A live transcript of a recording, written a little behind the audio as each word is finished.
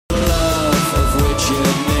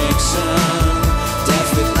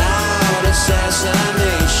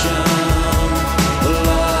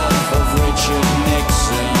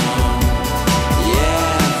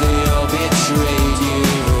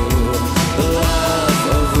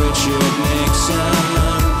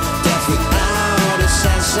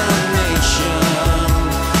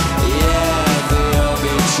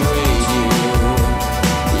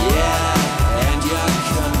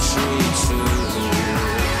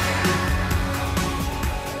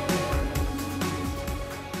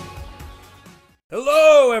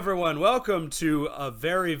Hello, everyone. Welcome to a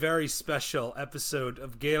very, very special episode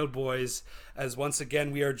of Gale Boys. As once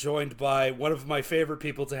again, we are joined by one of my favorite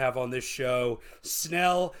people to have on this show,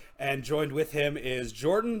 Snell, and joined with him is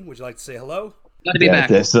Jordan. Would you like to say hello? Glad to be back.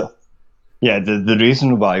 The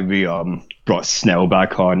reason why we brought Snell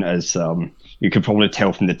back on is you could probably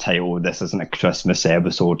tell from the title this isn't a Christmas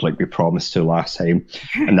episode like we promised to last time,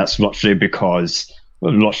 and that's literally because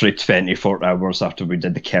literally 24 hours after we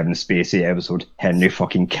did the Kevin Spacey episode, Henry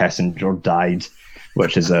fucking Kissinger died,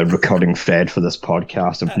 which is a recurring thread for this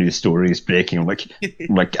podcast of news stories breaking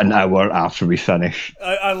like an hour after we finish.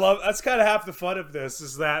 I love that's kind of half the fun of this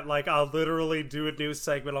is that like I'll literally do a news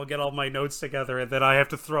segment, I'll get all my notes together, and then I have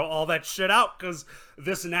to throw all that shit out because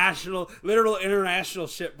this literal international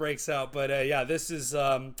shit breaks out. But this is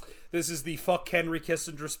the Fuck Henry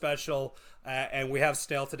Kissinger special. And we have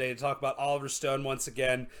Snell today to talk about Oliver Stone once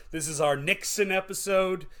again. This is our Nixon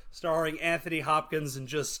episode starring Anthony Hopkins and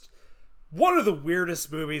just one of the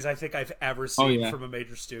weirdest movies I think I've ever seen from a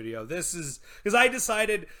major studio. This is because I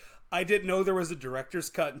decided I didn't know there was a director's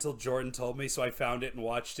cut until Jordan told me, so I found it and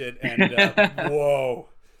watched it. And whoa,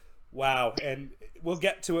 wow! And we'll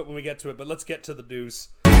get to it when we get to it, but let's get to the news.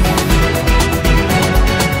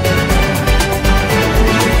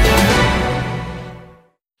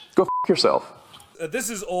 Go f*** yourself. This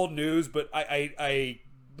is old news, but my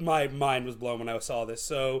mind was blown when I saw this.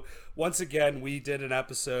 So once again, we did an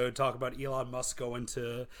episode talk about Elon Musk going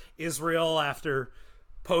to Israel after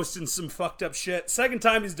posting some fucked up shit. Second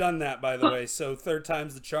time he's done that, by the way. So third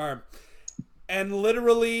time's the charm. And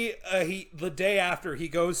literally, the day after, he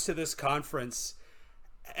goes to this conference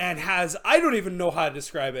and has, I don't even know how to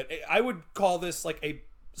describe it. I would call this like a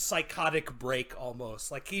psychotic break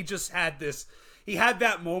almost. Like he just had this. He had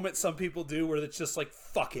that moment some people do where it's just like,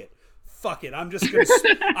 fuck it. I'm just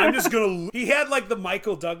gonna. He had like the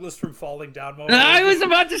Michael Douglas from Falling Down moment. I was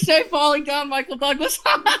about to say Falling Down, Michael Douglas.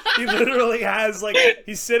 He literally has like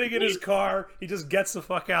he's sitting in his car. He just gets the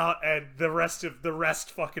fuck out, and the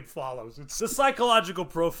rest fucking follows. It's the psychological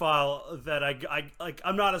profile that I like.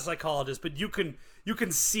 I'm not a psychologist, but you can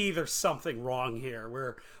see there's something wrong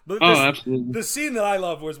here. Absolutely. The scene that I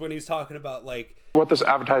love was when he's talking about like What this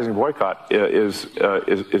advertising boycott is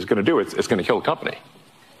going to do, it's going to kill the company.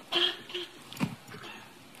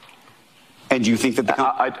 And do you think that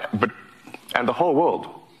and the whole world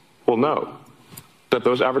will know that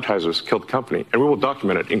those advertisers killed the company, and we will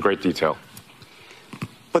document it in great detail.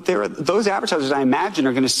 But those advertisers, I imagine,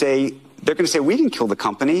 are going to say we didn't kill the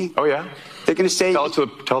company. Oh yeah. They're going to say tell it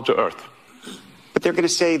to Earth. But they're going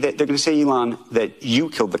to say Elon, that you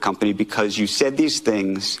killed the company because you said these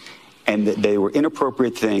things, and that they were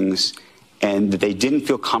inappropriate things, and that they didn't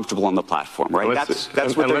feel comfortable on the platform, right? That's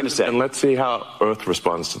what they're going to say. And let's see how Earth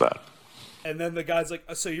responds to that. And then the guy's like,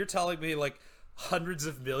 so you're telling me like hundreds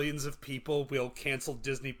of millions of people will cancel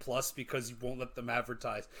Disney Plus because you won't let them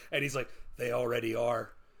advertise? And he's like, they already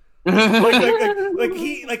are.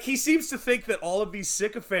 he seems to think that all of these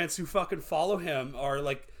sycophants who fucking follow him are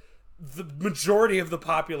like the majority of the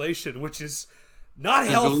population, which is not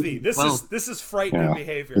healthy. This is frightening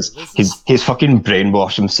behavior. He's fucking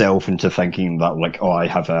brainwashed himself into thinking that like, I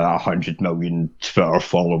have 100 million Twitter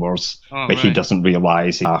followers, but he doesn't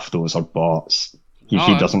realize half those are bots. He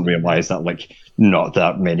doesn't realize that like not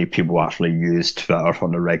that many people actually use Twitter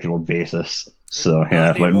on a regular basis. So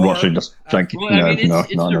like Russia just drinking.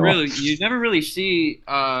 You never really see.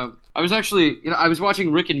 I was actually, I was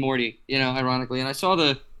watching Rick and Morty, ironically, and I saw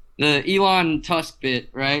the Elon Tusk bit,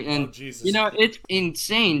 right? And, it's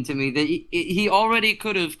insane to me that he already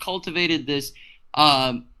could have cultivated this,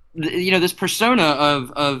 this persona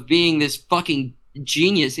of being this fucking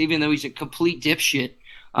genius, even though he's a complete dipshit,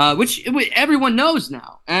 which everyone knows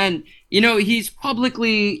now. And, he's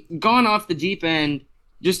publicly gone off the deep end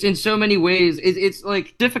just in so many ways. It's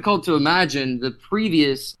like difficult to imagine the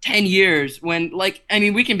previous 10 years when,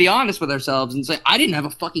 we can be honest with ourselves and say, I didn't have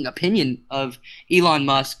a fucking opinion of Elon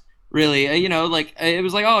Musk. Really, it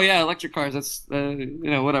was like, oh yeah, electric cars, that's,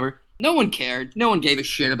 whatever. No one cared. No one gave a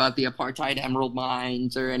shit about the apartheid emerald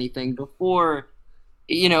mines or anything before,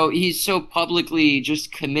 he's so publicly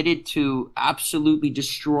just committed to absolutely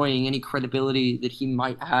destroying any credibility that he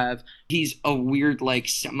might have. He's a weird,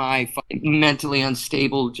 mentally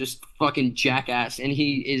unstable, just fucking jackass. And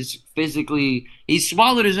he's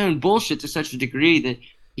swallowed his own bullshit to such a degree that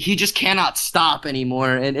he just cannot stop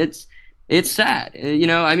anymore. And it's sad,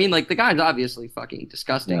 the guy's obviously fucking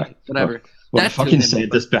disgusting, whatever. Well, fucking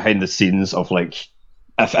said this behind the scenes of like,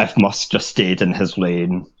 if Musk just stayed in his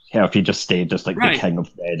lane, if he just stayed just like the king of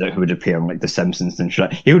Reddit who would appear in like The Simpsons and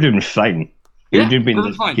shit, he would have been fine. He'd been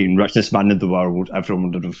the fucking richest man in the world.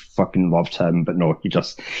 Everyone would have fucking loved him, but no, he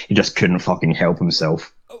just couldn't fucking help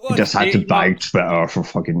himself. He just had to buy Twitter for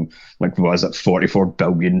fucking, like, what was it, $44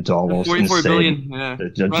 billion? $44 billion, yeah.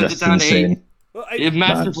 Just insane. Well,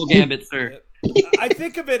 masterful gambit, sir. I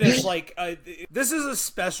think of it as like, this is a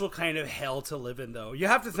special kind of hell to live in, though. You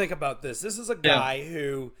have to think about this. This is a guy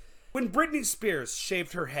who, when Britney Spears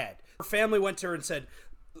shaved her head, her family went to her and said,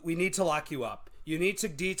 we need to lock you up. You need to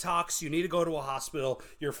detox. You need to go to a hospital.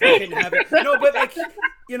 You're fucking having... No, but like,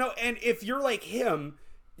 you know, and if you're like him...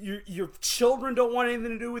 Your children don't want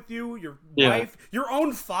anything to do with you. Your wife, your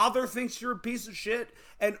own father thinks you're a piece of shit,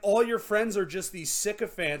 and all your friends are just these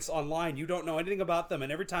sycophants online. You don't know anything about them,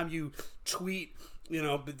 and every time you tweet, you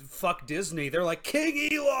know, fuck Disney, they're like, King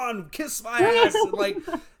Elon, kiss my ass. And like,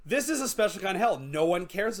 this is a special kind of hell. No one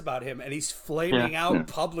cares about him, and he's flaming out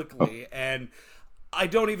publicly, and I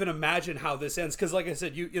don't even imagine how this ends, because like I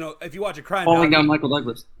said, you know, if you watch a crime falling down Michael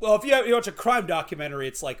Douglas. Well, if you watch a crime documentary,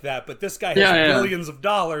 it's like that. But this guy has billions of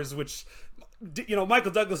dollars, which, you know,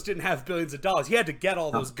 Michael Douglas didn't have billions of dollars. He had to get all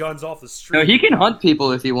those guns off the street. No, he can hunt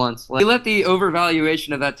people if he wants. Like, he let the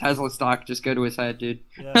overvaluation of that Tesla stock just go to his head, dude.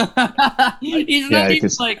 Yeah. He's not even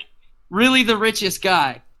like really the richest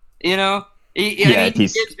guy, you know.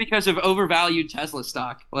 It's because of overvalued Tesla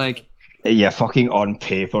stock, like. Yeah, fucking on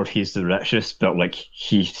paper he's the richest, but like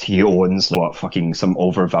he owns what fucking some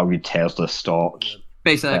overvalued Tesla stock,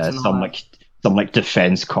 SpaceX, some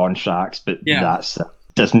defense contracts, but that's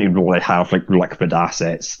doesn't he really have like liquid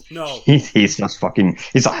assets? No, he's just fucking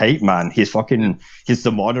he's a hype man. He's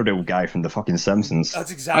the monorail guy from the fucking Simpsons.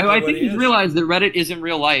 That's exactly. I think he's realized that Reddit isn't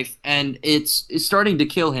real life, and it's starting to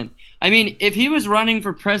kill him. I mean, if he was running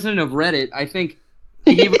for president of Reddit, I think.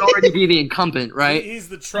 He would already be the incumbent, right? He's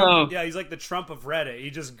the Trump. He's like the Trump of Reddit. He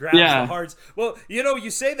just grabs the hearts. Well, you know, you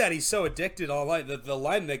say that he's so addicted online. The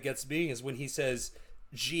line that gets me is when he says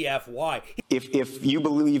GFY. If you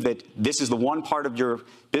believe that this is the one part of your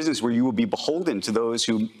business where you will be beholden to those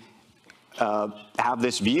who have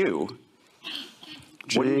this view,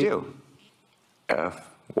 what do you do?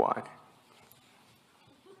 GFY.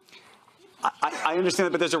 I understand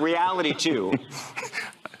that, but there's a reality too,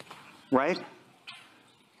 right?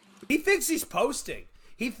 He thinks he's posting.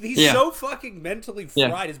 He's so fucking mentally fried.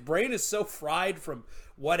 Yeah. His brain is so fried from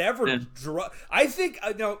whatever drug. I think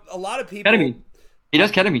a lot of people. Ketamine. He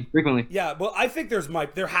does ketamine frequently. Yeah, well, I think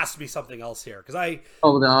there has to be something else here because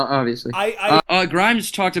obviously. Grimes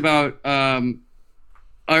talked about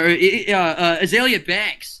Azalea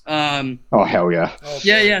Banks. Oh hell yeah.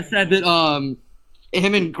 Said that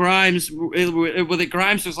him and Grimes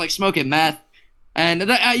Grimes was like smoking meth. And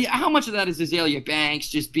how much of that is Azalea Banks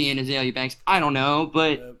just being Azalea Banks? I don't know,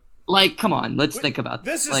 but like, come on, let's think about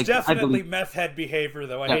this. This is like, definitely meth head behavior,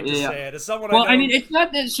 though. I hate to say it. As someone, I mean, it's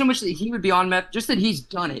not that so much that he would be on meth, just that he's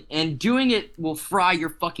done it, and doing it will fry your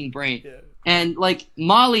fucking brain. Yeah. And like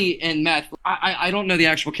Molly and meth, I don't know the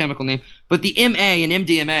actual chemical name, but the MA and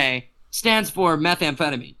MDMA stands for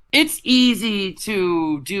methamphetamine. It's easy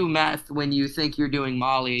to do meth when you think you're doing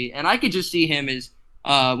Molly, and I could just see him as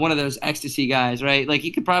one of those ecstasy guys, right? Like he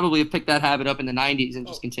could probably have picked that habit up in the 90s and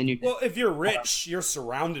just continued. Well, if you're rich, you're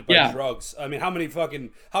surrounded by drugs. I mean, how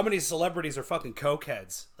many celebrities are fucking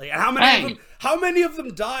cokeheads? Like how many of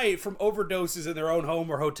them die from overdoses in their own home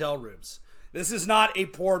or hotel rooms? This is not a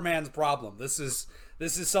poor man's problem. This is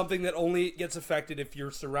something that only gets affected if you're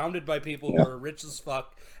surrounded by people who are rich as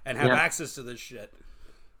fuck and have access to this shit.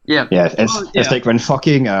 Yeah, it's like when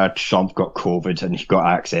fucking Trump got COVID and he got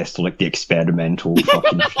access to like the experimental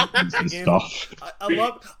fucking and stuff.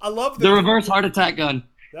 I love the reverse heart attack gun.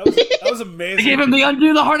 That was amazing. They gave him the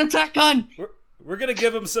undo the heart attack gun. We're gonna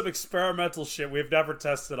give him some experimental shit we've never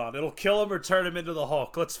tested on. It'll kill him or turn him into the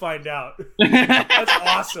Hulk. Let's find out. That's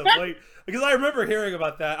awesome. Like because I remember hearing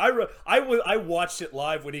about that. I watched it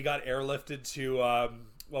live when he got airlifted to.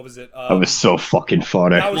 What was it? That was so fucking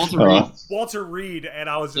funny. That was Walter Reed, and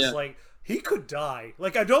I was just like, he could die.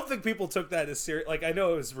 Like, I don't think people took that as serious. Like, I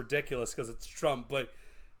know it was ridiculous because it's Trump, but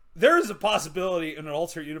there is a possibility in an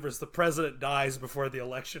alternate universe the president dies before the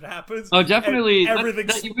election happens. Oh, definitely.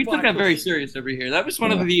 We took that very serious over here. That was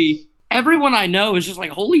one of the... Everyone I know is just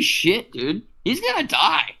like, holy shit, dude. He's gonna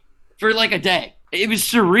die for like a day. It was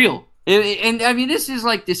surreal. And I mean, this is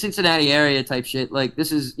like the Cincinnati area type shit. Like,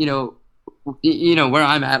 this is, where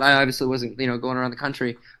I'm at. I obviously wasn't, going around the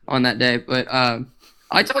country on that day, but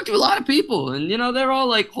I talked to a lot of people, and they're all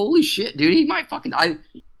like, "Holy shit, dude, he might fucking die."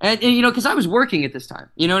 And because I was working at this time,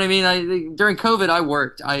 you know what I mean. During COVID, I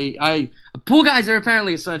worked. Pool guys are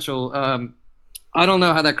apparently essential. I don't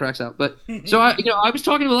know how that cracks out, but so I was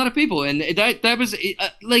talking to a lot of people, and that was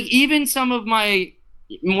like even some of my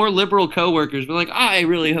more liberal coworkers were like, I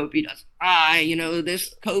really hope he doesn't.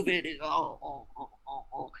 This COVID is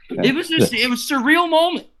It was just, it was a surreal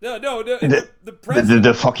moment. No.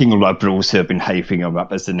 The fucking liberals who have been hyping him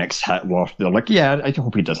up as the next Hitler, they're like, yeah, I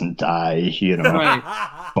hope he doesn't die,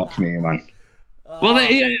 Right. Fuck me, man. Well,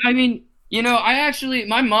 my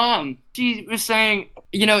mom, she was saying,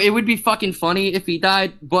 it would be fucking funny if he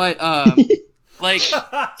died, but,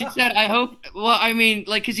 she said, I hope,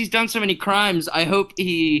 because he's done so many crimes, I hope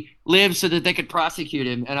he lives so that they could prosecute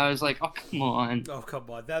him. And I was like, oh, come on. Oh, come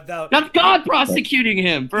on. That's God prosecuting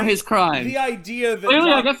him for his crime. The idea that...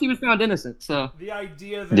 Clearly, I guess he was found innocent, so... The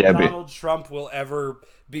idea that Donald Trump will ever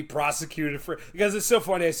be prosecuted for... Because it's so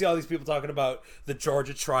funny, I see all these people talking about the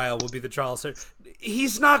Georgia trial will be the trial.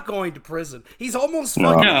 He's not going to prison. He's almost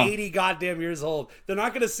fucking 80 goddamn years old. They're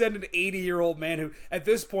not going to send an 80-year-old man who, at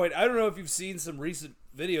this point, I don't know if you've seen some recent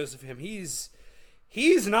videos of him. He's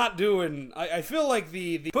not doing... I feel like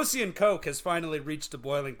the Pussy and Coke has finally reached a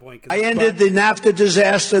boiling point. I ended the NAFTA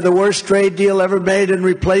disaster, the worst trade deal ever made, and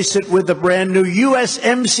replaced it with the brand new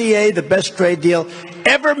USMCA, the best trade deal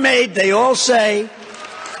ever made. They all say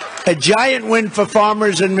a giant win for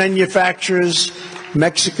farmers and manufacturers,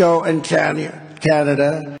 Mexico and Canada.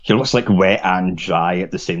 He looks like wet and dry at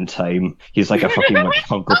the same time. He's like a fucking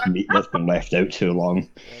hunk of meat that's been left out too long.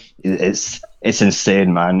 It's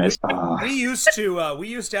insane, man. We used to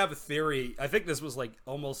have a theory. I think this was like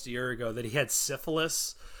almost a year ago that he had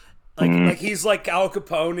syphilis. Like he's like Al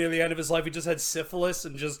Capone near the end of his life. He just had syphilis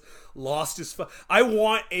and just lost his. I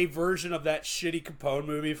want a version of that shitty Capone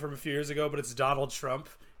movie from a few years ago, but it's Donald Trump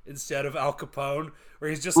instead of Al Capone, where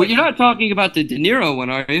he's just. Well, you're not talking about the De Niro one,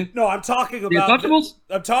 are you? No, I'm talking about.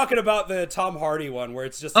 I'm talking about the Tom Hardy one, where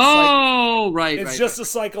it's just. It's just a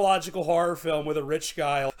psychological horror film with a rich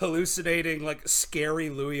guy hallucinating like scary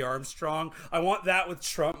Louis Armstrong. I want that with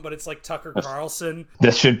Trump, but it's like Tucker Carlson.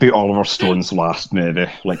 This should be Oliver Stone's last movie.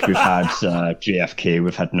 Like we've had JFK,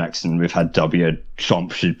 we've had Nixon, we've had W.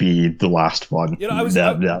 Trump should be the last one. I was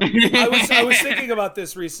thinking about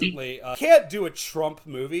this recently. Can't do a Trump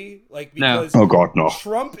movie because oh god no.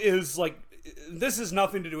 Trump is like, this has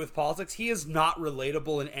nothing to do with politics. He is not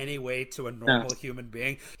relatable in any way to a normal human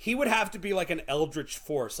being. He would have to be like an eldritch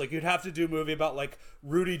force. Like you'd have to do a movie about like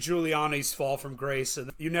Rudy Giuliani's fall from grace,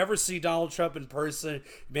 and you never see Donald Trump in person.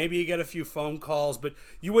 Maybe you get a few phone calls, but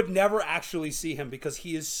you would never actually see him because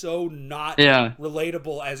he is so not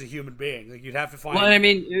relatable as a human being. Like you'd have to find. Well, I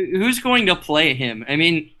mean, who's going to play him? I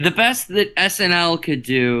mean, the best that SNL could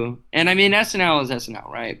do, and I mean, SNL is SNL,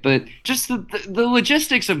 right? But just the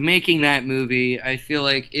logistics of making that movie, I feel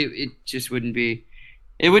like it just wouldn't be.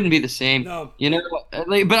 It wouldn't be the same, but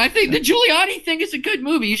I think the Giuliani thing is a good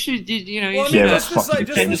movie. You should, just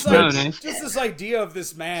this idea of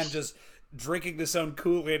this man just drinking this own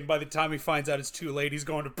Kool-Aid, and by the time he finds out it's too late, he's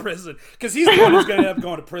going to prison because he's the one who's going to end up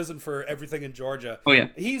going to prison for everything in Georgia. Oh yeah,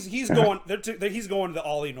 he's going. He's going the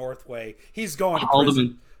Ollie North way. He's going to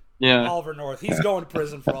prison. Oliver North. He's going to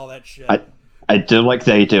prison for all that shit. I do like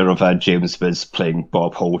the idea of James Woods playing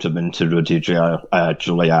Bob Haldeman to Rudy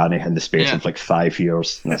Giuliani in the space of like 5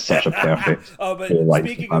 years. And that's such a perfect.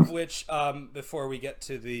 Speaking of which, before we get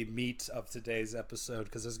to the meat of today's episode,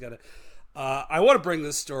 because there's gonna, I want to bring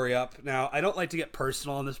this story up. Now, I don't like to get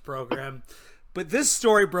personal on this program, but this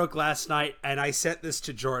story broke last night, and I sent this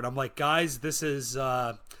to Jordan. I'm like, guys, this is.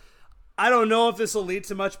 I don't know if this will lead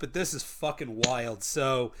to much, but this is fucking wild.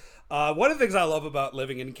 So. One of the things I love about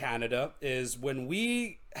living in Canada is when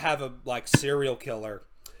we have a serial killer,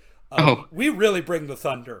 we really bring the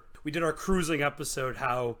thunder. We did our cruising episode,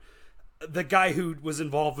 how the guy who was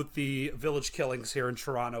involved with the village killings here in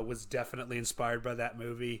Toronto was definitely inspired by that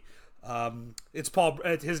movie. It's Paul.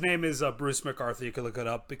 His name is Bruce McCarthy. You can look it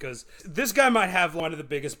up because this guy might have one of the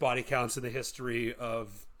biggest body counts in the history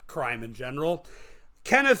of crime in general.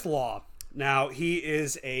 Kenneth Law. Now he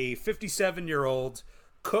is a 57-year-old.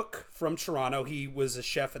 Cook from Toronto. He was a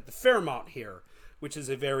chef at the Fairmont here, which is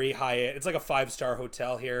a very high. It's like a 5-star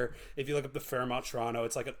hotel here. If you look up the Fairmont Toronto,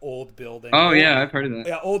 it's like an old building. Oh yeah, I've heard of that.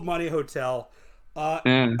 Yeah, old money hotel.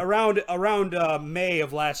 Around May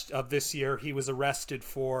of this year, he was arrested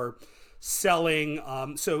for selling.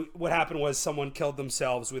 So what happened was someone killed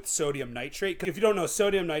themselves with sodium nitrate. If you don't know,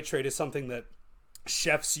 sodium nitrate is something that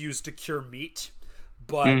chefs use to cure meat.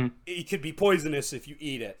 But it could be poisonous if you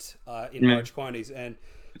eat it in large quantities. And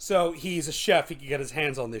so he's a chef. He can get his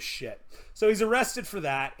hands on this shit. So he's arrested for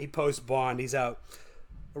that. He posts bond. He's out.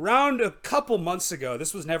 Around a couple months ago,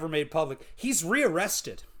 this was never made public, he's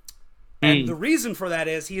rearrested. And the reason for that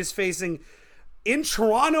is he is facing, in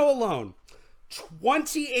Toronto alone,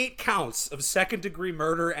 28 counts of second-degree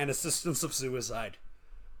murder and assistance of suicide.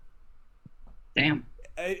 Damn.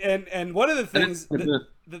 And one of the things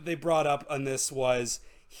that they brought up on this was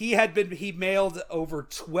he mailed over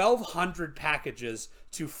 1,200 packages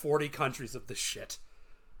to 40 countries of the shit.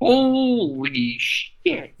 Holy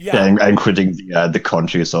shit! Yeah, including the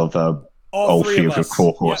countries of all three of the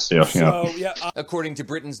cohorts. According to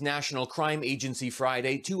Britain's National Crime Agency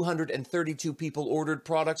Friday, 232 people ordered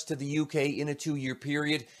products to the UK in a 2-year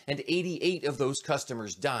period, and 88 of those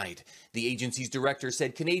customers died. The agency's director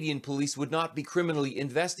said Canadian police would not be criminally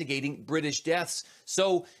investigating British deaths.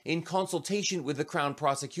 So, in consultation with the Crown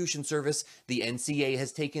Prosecution Service, the NCA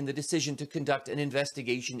has taken the decision to conduct an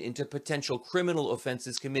investigation into potential criminal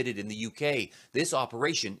offences committed in the UK. This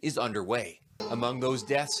operation is underway. Among those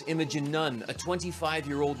deaths, Imogen Nunn, a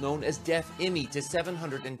 25-year-old known as Deaf Immy to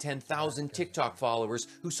 710,000 TikTok followers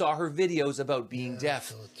who saw her videos about being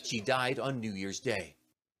deaf. She died on New Year's Day.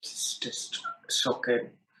 It's just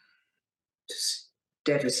shocking. Just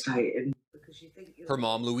devastating. Her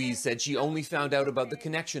mom, Louise, said she only found out about the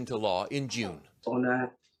connection to Law in June. On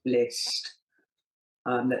a list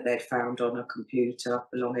that they'd found on a computer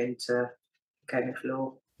belonging to Kenneth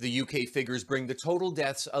Law. The UK figures bring the total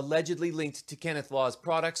deaths allegedly linked to Kenneth Law's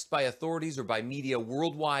products by authorities or by media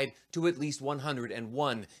worldwide to at least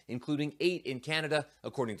 101, including 8 in Canada,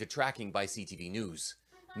 according to tracking by CTV News.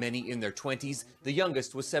 Many in their 20s, the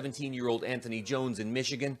youngest was 17-year-old Anthony Jones in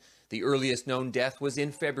Michigan. The earliest known death was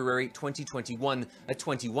in February 2021, a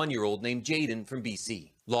 21-year-old named Jaden from BC.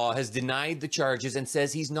 Law has denied the charges and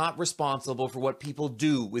says he's not responsible for what people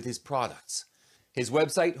do with his products. His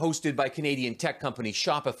website, hosted by Canadian tech company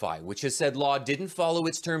Shopify, which has said Law didn't follow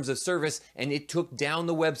its terms of service and it took down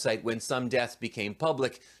the website when some deaths became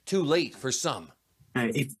public, too late for some.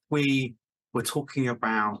 If we were talking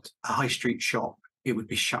about a high street shop, it would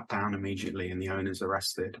be shut down immediately and the owners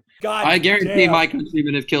arrested. God, I guarantee my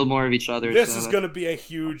countrymen have killed more of each other. This is going to be a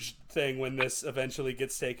huge thing when this eventually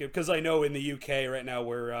gets taken, because I know in the UK right now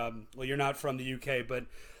where, well, you're not from the UK, but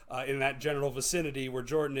in that general vicinity where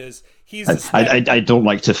Jordan is, he's. I don't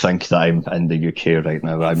like to think that I'm in the UK right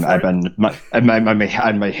now. I'm in my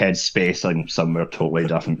headspace. I'm somewhere totally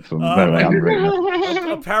different from where I am right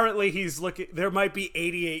now. Apparently, he's looking. There might be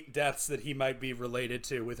 88 deaths that he might be related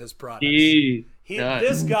to with his products.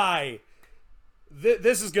 This guy.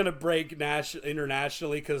 This is gonna break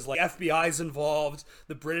internationally because like FBI's involved,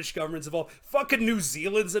 the British government's involved, fucking New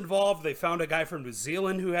Zealand's involved. They found a guy from New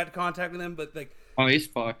Zealand who had contact with him, but like. Oh, he's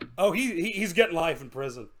fucked. Oh, he's getting life in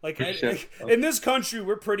prison. Like in this country,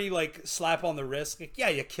 we're pretty like slap on the wrist. Like, yeah,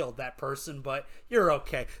 you killed that person, but you're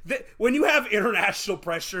okay. When you have international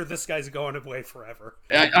pressure, this guy's going away forever.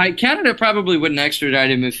 Canada probably wouldn't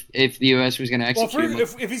extradite him if the U.S. was going to execute him.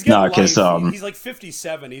 If he's getting life, he's like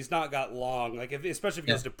 57. He's not got long. Like especially if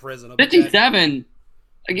he goes to prison. 57.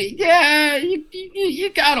 Yeah, you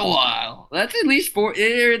got a while. That's at least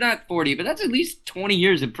not 40, but that's at least 20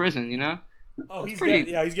 years in prison. You know. Oh, he's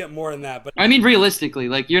getting more than that. But I mean, realistically,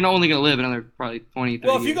 like you're not only going to live another probably 20, 30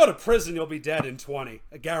 Well, if years. you go to prison, you'll be dead in 20,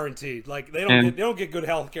 guaranteed. Like they don't get good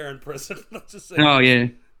health care in prison. Let's just say. Oh yeah.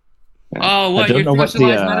 Oh, what? Your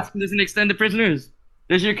specialized medicine doesn't extend to prisoners?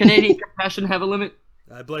 Does your Canadian compassion have a limit?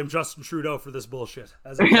 I blame Justin Trudeau for this bullshit.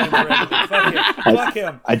 As I blame for everything. Fuck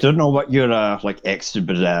him. I don't know what your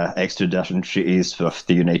extradition treaties with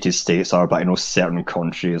the United States are, but I know certain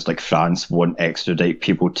countries like France won't extradite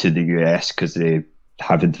people to the US because they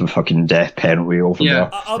have the fucking death penalty over there.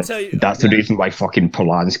 I'll tell you. That's the reason why fucking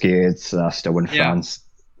Polanski is still in France.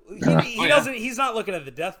 He doesn't. He's not looking at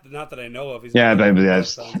the death. Not that I know of. It's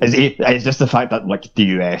just the fact that like the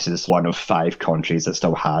US is one of 5 countries that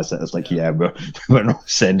still has it. It's like we're not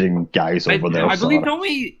sending guys over there. I believe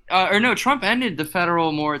Trump ended the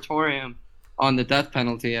federal moratorium on the death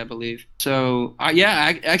penalty. I believe so.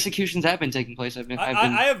 Executions have been taking place.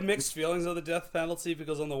 I have mixed feelings on the death penalty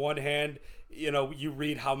because on the one hand, you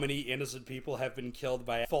read how many innocent people have been killed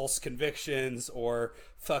by false convictions or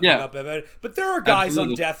fucking up evidence. But there are guys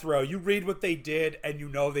on death row. You read what they did and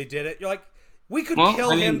they did it. You're like, we could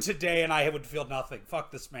kill him today and I would feel nothing.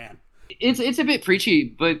 Fuck this man. It's a bit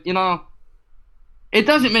preachy, but it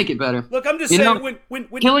doesn't make it better. Look, I'm just saying when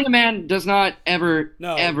killing a man does not ever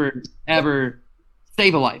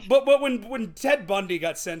save a life. But when Ted Bundy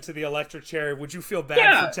got sent to the electric chair, would you feel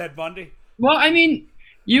bad for Ted Bundy? Well, I mean,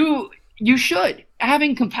 you should.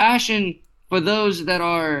 Having compassion for those that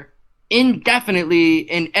are indefinitely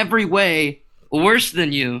in every way worse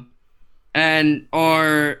than you and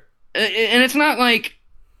it's not like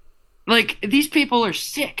these people are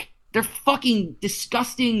sick. They're fucking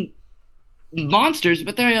disgusting monsters,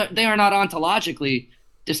 but they are not ontologically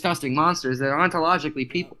disgusting monsters. They're ontologically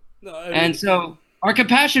people. So our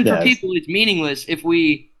compassion for people is meaningless if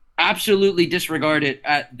we absolutely disregard it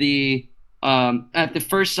at the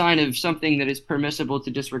first sign of something that is permissible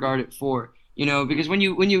to disregard it for. Because when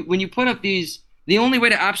you put up these, the only way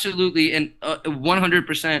to absolutely and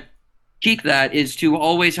 100% keep that is to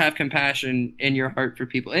always have compassion in your heart for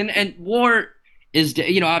people. And war is,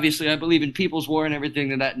 obviously I believe in people's war and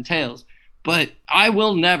everything that entails, but I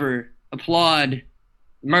will never applaud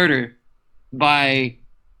murder by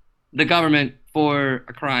the government for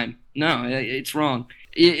a crime. No, it's wrong.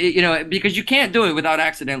 Because you can't do it without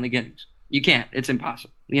accidentally getting. You can't. It's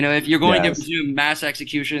impossible. If you're going to presume mass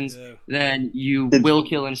executions, then you will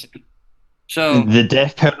kill innocent people. So the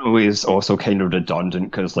death penalty is also kind of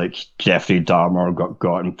redundant because, like, Jeffrey Dahmer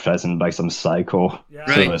got in prison by some psycho. Yeah.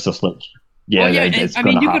 So Right. it's just like, it's I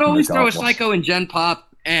mean, you could always throw a psycho in Gen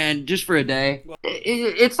Pop, and just for a day,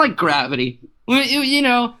 it's like gravity.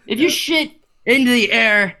 If you shit into the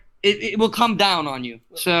air, it will come down on you.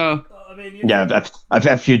 So.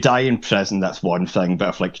 If you die in prison, that's one thing. But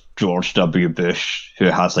if, like, George W. Bush, who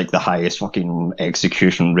has, like, the highest fucking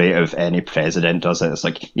execution rate of any president, does it, it's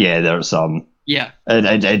like, there's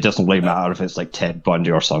it doesn't really matter if it's like Ted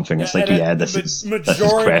Bundy or something. It's like, this is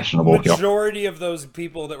questionable. Majority of those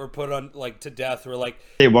people that were put on, like, to death were like,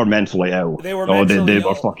 they were mentally ill. They were mentally ill.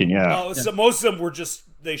 Were fucking So most of them were just,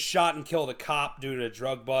 they shot and killed a cop due to a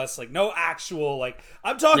drug bust. Like, no actual, like,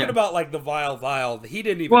 I'm talking about, like, the vile. He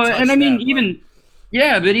didn't even. Touch and I mean,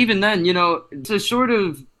 that, but even then, it's a sort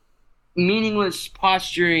of meaningless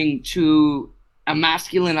posturing to a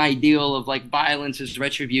masculine ideal of, like, violence as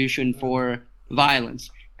retribution for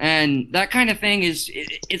violence, and that kind of thing it's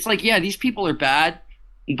like, these people are bad,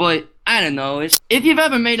 but I don't know, if you've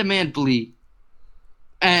ever made a man bleed,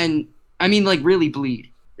 and I mean, like, really bleed,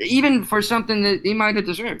 even for something that he might have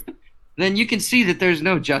deserved, then you can see that there's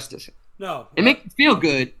no justice. No, it makes you feel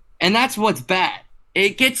good, and that's what's bad.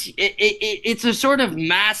 It's a sort of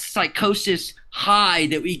mass psychosis high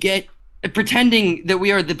that we get pretending that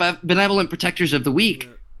we are the benevolent protectors of the weak,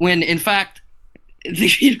 when in fact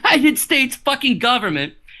the United States fucking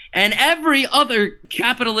government and every other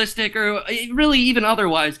capitalistic or really even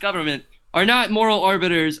otherwise government are not moral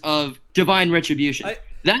arbiters of divine retribution.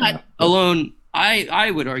 Alone,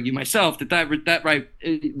 I would argue myself that right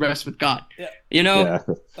rests with God.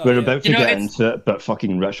 We're about to get into it, but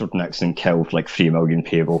fucking Richard Nixon killed like 3 million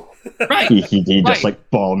people. Right. He just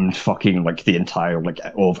like bombed fucking like the entire like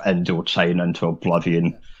of Indochina into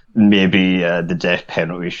oblivion. Maybe the death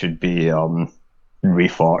penalty should be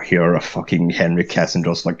rethought here. Fucking Henry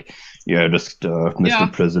Kissinger's like,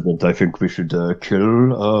 Mr. President, I think we should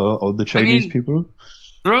kill all the Chinese people.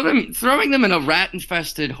 Throwing them in a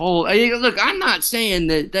rat-infested hole. Look, I'm not saying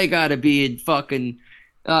that they gotta be in fucking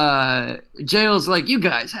jails like you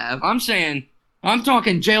guys have. I'm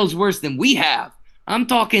talking jails worse than we have. I'm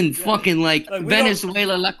talking fucking like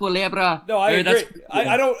Venezuela, La Culebra. No, I agree.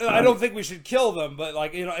 I don't think we should kill them, but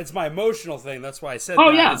like, it's my emotional thing. That's why I said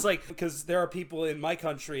that. Yeah. It's like, because there are people in my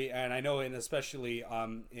country, and I know, and especially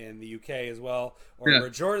in the UK as well, or where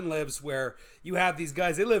Jordan lives, where you have these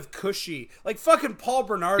guys, they live cushy. Like fucking Paul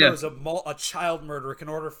Bernardo's a child murderer, can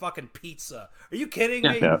order fucking pizza. Are you kidding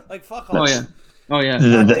me? Yeah. Like, fuck off. Oh yeah.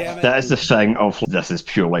 That is the thing of this is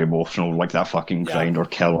purely emotional, like that fucking grinder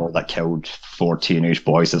killer that killed 4 teenage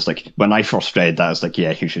boys. It's like, when I first read that, it's like,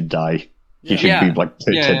 he should die. He should be like put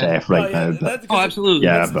to death now. Absolutely.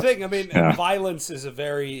 That's the thing. I mean, violence is a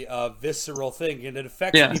very visceral thing, and it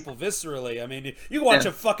affects people viscerally. I mean, you can watch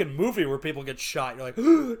a fucking movie where people get shot. You're like,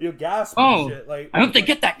 you gasp and shit. Like, I hope they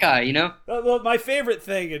get that guy. Well, my favorite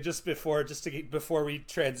thing, and before we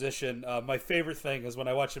transition, my favorite thing is when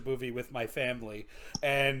I watch a movie with my family,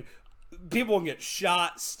 and people can get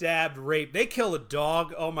shot, stabbed, raped. They kill a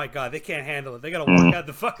dog. Oh my god, they can't handle it. They gotta walk out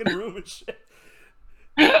the fucking room and shit.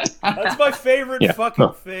 That's my favorite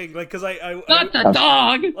fucking thing. Like, because not the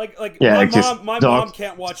dog. My mom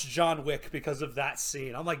can't watch John Wick because of that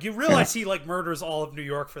scene. I'm like, you realize he like murders all of New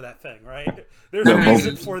York for that thing, right? There's a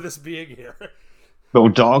reason for this being here. Well,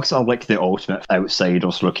 dogs are like the ultimate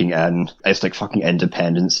outsiders looking in. It's like fucking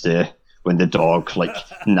Independence Day when the dog like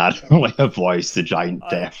naturally avoids the giant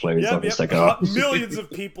death flames. Millions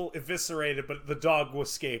of people eviscerated, but the dog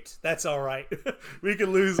escaped. That's all right. We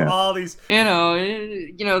can lose all these. They're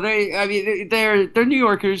New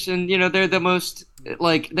Yorkers, and they're the most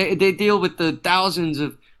like they deal with the thousands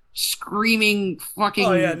of screaming fucking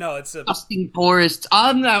disgusting tourists.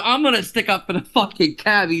 I'm gonna stick up for the fucking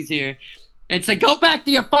cabbies here and say, go back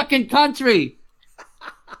to your fucking country.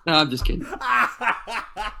 No, I'm just kidding.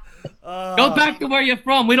 Go back to where you're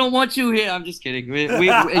from. We don't want you here. I'm just kidding. We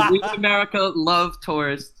in America love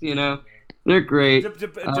tourists, They're great.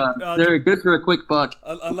 They're good for a quick buck.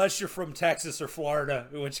 Unless you're from Texas or Florida,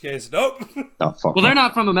 in which case, nope. Oh, fuck Well, they're off.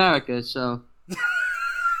 not from America, so.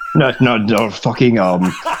 No, fucking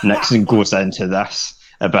Nixon goes into this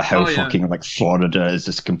about how fucking like Florida is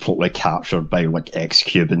just completely captured by like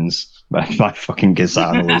ex-Cubans by fucking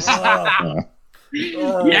Gazanos.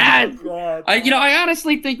 Yes. I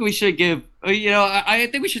honestly think we should give. I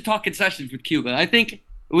think we should talk concessions with Cuba. I think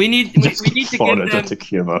we need to Florida give them. to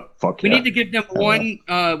Cuba. Fuck We yeah. need to give them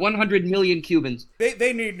 100 million Cubans.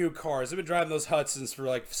 They need new cars. They've been driving those Hudsons for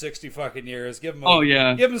like 60 fucking years. Give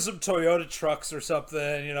them give them some Toyota trucks or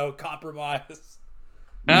something, compromise.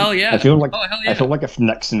 Hell yeah. I feel like hell yeah. I feel like if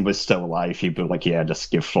Nixon was still alive, he'd be like, "Yeah,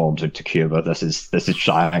 just give Florida to Cuba. This is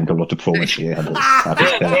triangular diplomacy." Triangular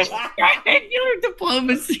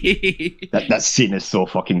diplomacy. That scene is so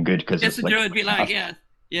fucking good because it's Kissinger like, would be like,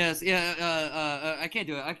 yes, I can't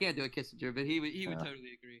do it, Kissinger, but he would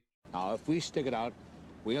totally agree. Now, if we stick it out,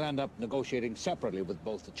 we'll end up negotiating separately with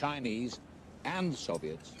both the Chinese and the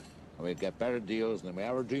Soviets, and we'll get better deals than we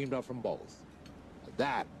ever dreamed of from both.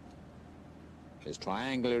 That is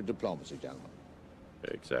triangular diplomacy, gentlemen.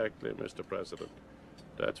 Exactly, Mr. President.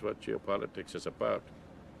 That's what geopolitics is about.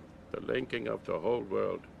 The linking of the whole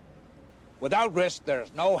world. Without risk,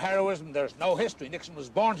 there's no heroism, there's no history. Nixon was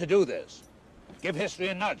born to do this. Give history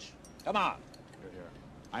a nudge. Come on.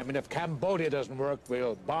 I mean, if Cambodia doesn't work,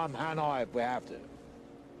 we'll bomb Hanoi if we have to.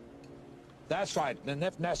 That's right, and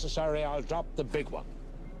if necessary, I'll drop the big one.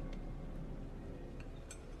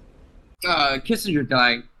 Kissinger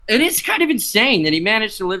dying. It is kind of insane that he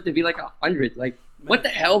managed to live to be like 100. Like, what the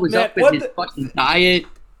hell was up with his fucking diet?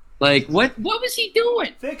 Like, what was he doing?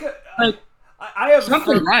 I have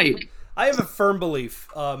something right. I have a firm belief.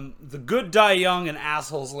 The good die young and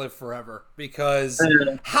assholes live forever. Because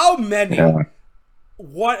how many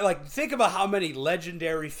think about how many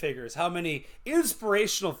legendary figures, how many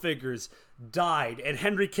inspirational figures died and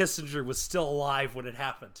Henry Kissinger was still alive when it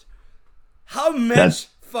happened. How much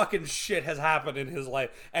fucking shit has happened in his life,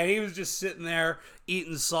 and he was just sitting there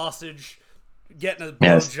eating sausage, getting a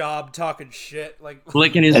blowjob, talking shit, like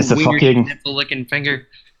licking his weird nipple-licking finger.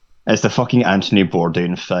 It's the fucking Anthony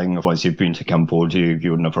Bourdain thing. Once you've been to Cambodia,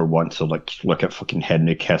 you'll never want to look at fucking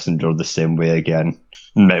Henry Kissinger the same way again.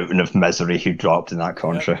 Mountain of misery he dropped in that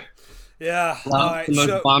country. Yeah, the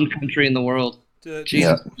most bombed country in the world.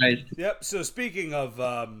 Jesus Christ. Yep. So speaking of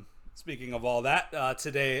all that,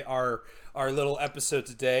 today our little episode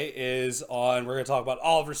today is on. We're going to talk about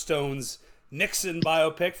Oliver Stone's Nixon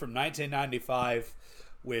biopic from 1995,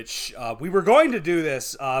 which we were going to do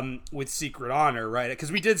this with Secret Honor, right?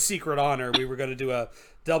 Because we did Secret Honor. We were going to do a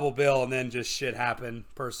double bill, and then just shit happened,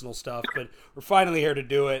 personal stuff. But we're finally here to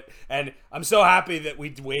do it, and I'm so happy that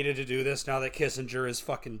we waited to do this now that Kissinger is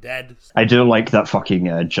fucking dead. I do like that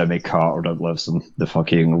fucking Jimmy Carter that lives in the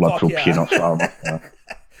fucking liberal peanut farmer.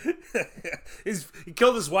 He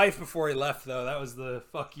killed his wife before he left, though. That was the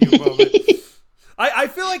fuck you moment. I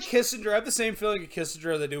feel like Kissinger, I have the same feeling of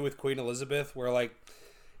Kissinger that I do with Queen Elizabeth, where like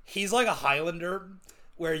he's like a Highlander,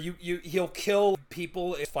 where he'll kill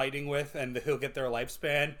people he's fighting with and he'll get their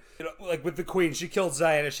lifespan. Like with the Queen, she killed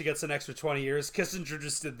Diana, she gets an extra 20 years. Kissinger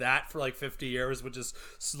just did that for like 50 years, would just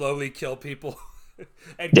slowly kill people.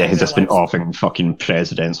 He's just been offing fucking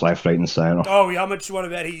presidents left, right, and center. Oh, how much you want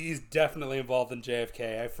to bet he's definitely involved in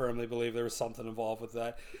JFK? I firmly believe there was something involved with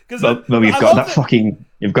that. But you've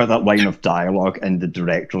got that line of dialogue in the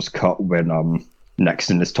director's cut when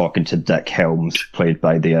Nixon is talking to Dick Helms, played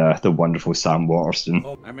by the wonderful Sam Waterston.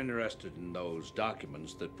 I'm interested in those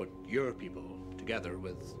documents that put your people together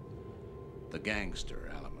with the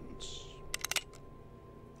gangster elements.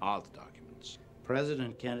 All the documents.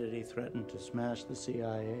 President Kennedy threatened to smash the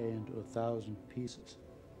CIA into 1,000 pieces.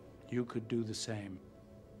 You could do the same.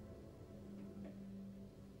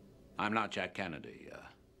 I'm not Jack Kennedy.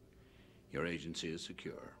 Your agency is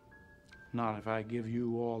secure. Not if I give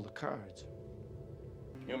you all the cards.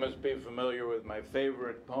 You must be familiar with my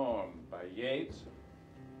favorite poem by Yeats,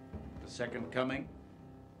 The Second Coming.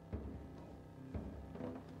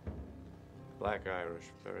 Black Irish,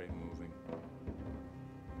 very moving.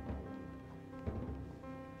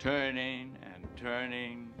 Turning and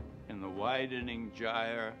turning in the widening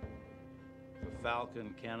gyre, the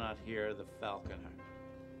falcon cannot hear the falconer.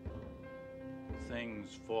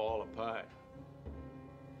 Things fall apart.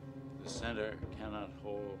 The center cannot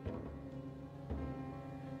hold.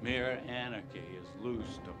 Mere anarchy is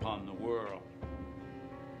loosed upon the world.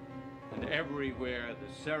 And everywhere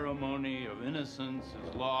the ceremony of innocence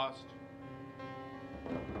is lost.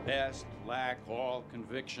 The best lack all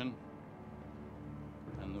conviction.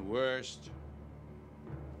 And the worst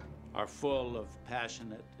are full of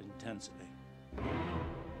passionate intensity.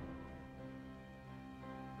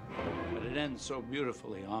 But it ends so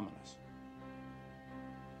beautifully ominous.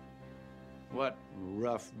 What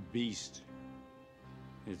rough beast,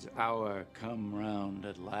 its hour come round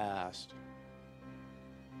at last,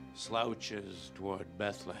 slouches toward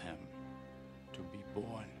Bethlehem to be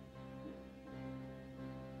born?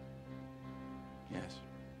 Yes.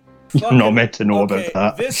 You're not meant to know about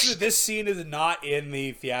that. This scene is not in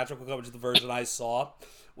the theatrical cut, which is the version I saw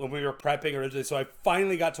when we were prepping originally. So I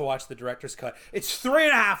finally got to watch the director's cut. It's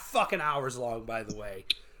 3.5 fucking hours long, by the way,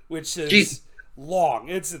 which is long.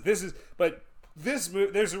 But this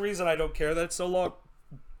movie, there's a reason I don't care that it's so long.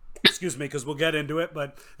 Excuse me, because we'll get into it.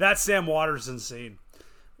 But that Sam Waterston scene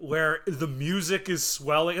where the music is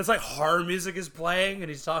swelling, it's like horror music is playing, and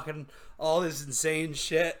he's talking all this insane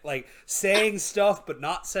shit, like saying stuff but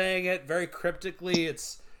not saying it very cryptically.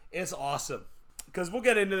 It's awesome. Because we'll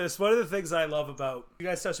get into this. One of the things I love about, you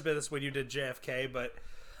guys touched a bit of this when you did JFK, but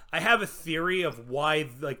I have a theory of why,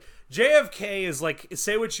 like, JFK is like,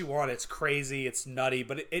 say what you want, it's crazy, it's nutty,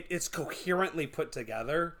 but it's coherently put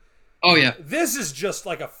together. Oh yeah. This is just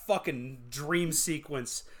like a fucking dream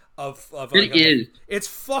sequence of it is. It's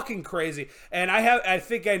fucking crazy. And I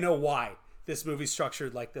think I know why this movie's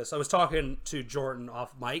structured like this. I was talking to Jordan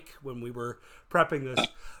off mic when we were prepping this.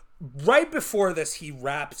 Right before this, he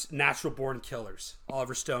wrapped Natural Born Killers.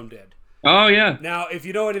 Oliver Stone did. Oh, yeah. Now, if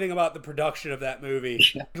you know anything about the production of that movie,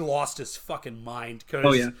 he lost his fucking mind.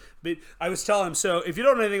 Oh, yeah. But I was telling him, so if you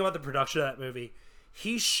don't know anything about the production of that movie,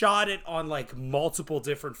 he shot it on like multiple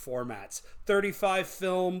different formats. 35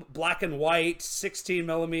 film, black and white, 16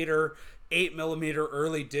 millimeter, 8 millimeter,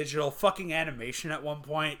 early digital, fucking animation at one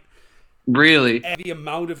point. Really? And the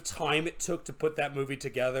amount of time it took to put that movie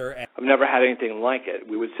together. I've never had anything like it.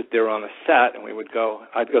 We would sit there on the set and we would go,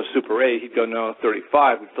 I'd go Super 8, he'd go no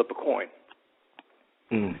 35, we'd flip a coin.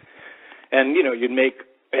 And, you know, you'd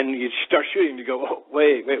start shooting, you go, oh,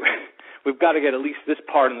 wait, we've got to get at least this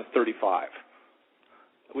part in the 35.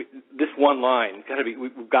 This one line,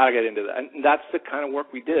 we've got to get into that. And that's the kind of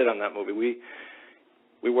work we did on that movie.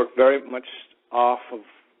 We worked very much off of,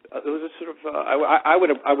 it was a sort of, I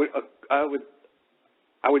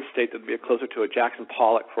would state that it'd be closer to a Jackson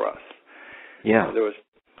Pollock for us. Yeah. There was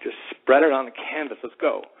just spread it on the canvas, let's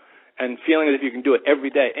go. And feeling as if you can do it every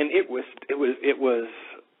day. And it was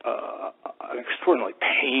an extraordinarily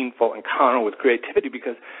painful encounter with creativity,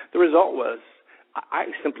 because the result was I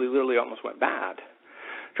simply literally almost went bad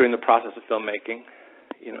during the process of filmmaking.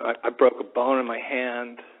 You know, I broke a bone in my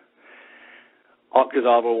hand because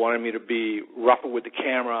Oliver wanted me to be rougher with the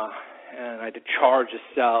camera, and I had to charge the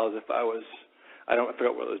cell as if I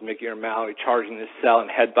forgot whether it was Mickey or Mallory, charging the cell and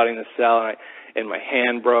headbutting the cell, and my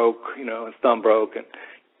hand broke, you know, and thumb broke, and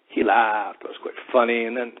he laughed. It was quite funny.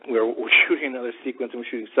 And then we were shooting another sequence, and we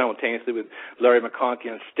were shooting simultaneously with Larry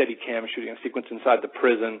McConkie on Steadicam, shooting a sequence inside the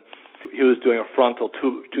prison. He was doing a frontal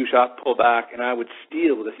two-shot pullback, and I would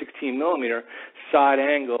steal with a 16-millimeter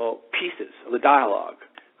side-angle pieces of the dialogue.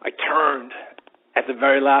 I turned at the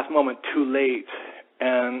very last moment, too late,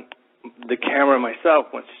 and the camera and myself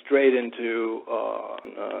went straight into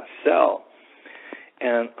a cell,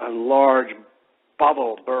 and a large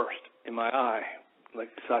bubble burst in my eye,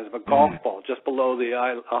 like the size of a golf ball, just below the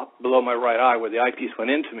eye, below my right eye, where the eyepiece went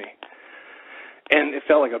into me. And it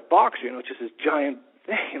felt like a box, you know, just this giant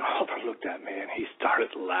thing. And Oliver looked at me, and he started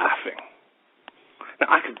laughing. Now,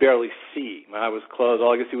 I could barely see. My eye was closed.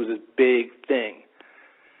 All I could see was this big thing.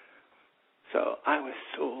 So I was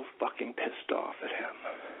so fucking pissed off at him.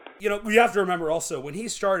 You know, we have to remember also, when he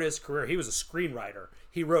started his career, he was a screenwriter.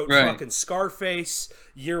 He wrote fucking Scarface,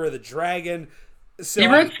 Year of the Dragon. So he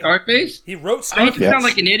wrote Scarface? He wrote Scarface. I hate to sound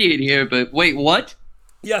like an idiot here, but wait, what?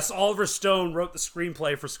 Yes, Oliver Stone wrote the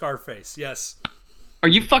screenplay for Scarface, yes. Are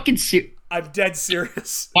you fucking serious? I'm dead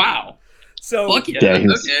serious. Wow. So, fuck yeah,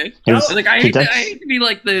 okay. I hate to be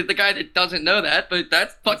like the guy that doesn't know that, but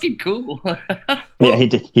that's fucking cool. Yeah, he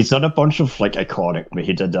did. He's done a bunch of like iconic.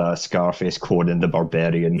 He did Scarface, Conan the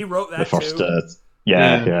Barbarian. He wrote that the first, too.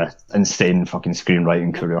 Yeah, insane fucking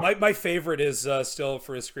screenwriting career. My favorite is still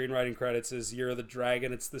for his screenwriting credits is Year of the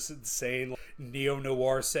Dragon. It's this insane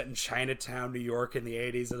neo-noir set in Chinatown, New York in the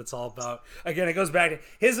 80s, and it's all about, again, it goes back to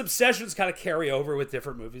his obsessions kind of carry over with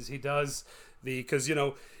different movies he does. Because, you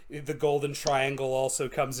know, the Golden Triangle also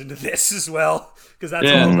comes into this as well, because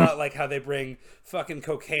that's all about like how they bring fucking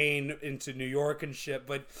cocaine into New York and shit.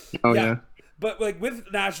 But but like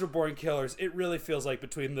with Natural Born Killers, it really feels like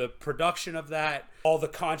between the production of that, all the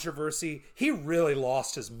controversy, he really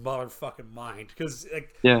lost his motherfucking mind. Because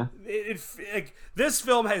like this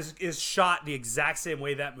film is shot the exact same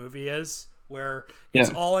way that movie is, where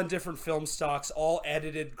it's all in different film stocks, all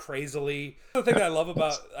edited crazily. The thing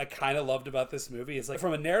that I kind of loved about this movie is, like,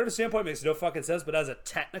 from a narrative standpoint, it makes no fucking sense, but as a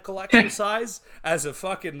technical exercise, as a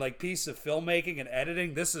fucking, like, piece of filmmaking and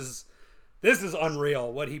editing, this is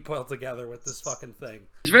unreal what he put together with this fucking thing.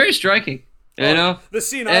 It's very striking, you know? The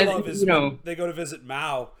scene I love is when they go to visit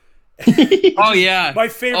Mao. Oh yeah, my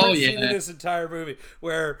favorite scene in this entire movie,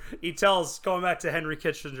 where he tells, going back to Henry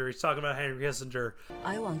Kissinger, he's talking about Henry Kissinger.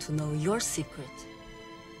 I want to know your secret.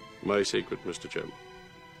 My secret, Mr. Chairman.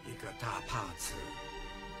 一个大胖子，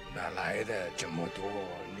哪来的这么多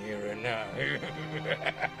女人呢？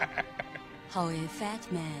 How a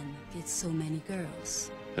fat man gets so many girls.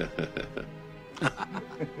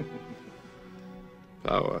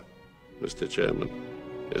 Power, Mr. Chairman,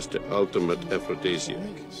 is the ultimate aphrodisiac.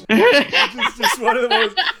 It's just one of the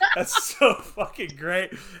most. That's so fucking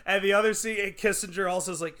great. And the other scene, Kissinger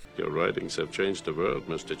also is like, Your writings have changed the world,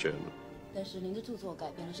 Mr. Chairman. 但是您的著作改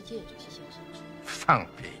变了世界，主席先生。放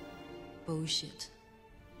屁 Bullshit.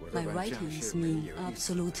 My writings mean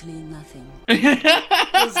absolutely nothing.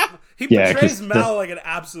 He portrays Mao like an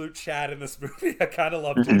absolute Chad in this movie. I kind of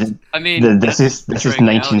loved it. I mean, this is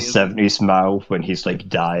 1970s Mao when he's like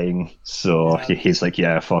dying, so he's like,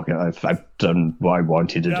 yeah, fuck it, I've done what I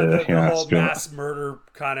wanted to do. The whole mass murder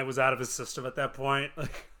kind of was out of his system at that point.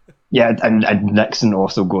 Yeah, and Nixon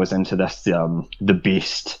also goes into this the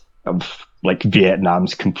beast of, like,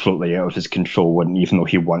 Vietnam's completely out of his control, and even though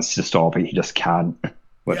he wants to stop it, he just can't.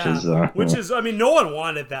 Which is, I mean, no one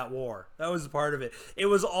wanted that war. That was part of it. It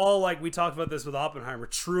was all, like, we talked about this with Oppenheimer.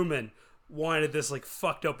 Truman wanted this, like,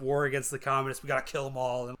 fucked up war against the communists. We gotta kill them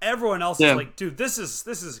all. And everyone else is like, dude, this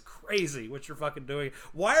is crazy what you're fucking doing.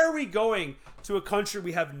 Why are we going to a country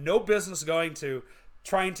we have no business going to,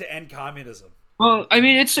 trying to end communism? Well, I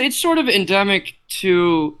mean, it's sort of endemic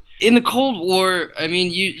to, in the Cold War. I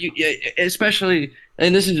mean, you especially,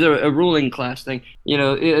 and this is a ruling class thing. You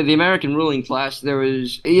know, the American ruling class. There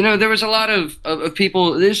was a lot of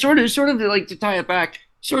people. There's sort of like, to tie it back,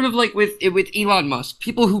 sort of like with Elon Musk,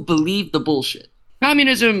 people who believe the bullshit.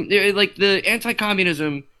 Communism, like the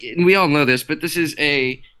anti-communism, and we all know this, but this is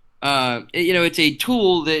it's a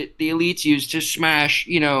tool that the elites use to smash,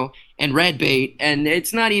 and red bait, and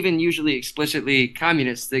it's not even usually explicitly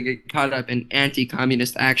communists that get caught up in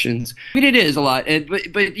anti-communist actions. I mean, it is a lot, but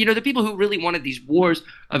the people who really wanted these wars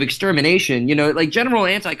of extermination, like general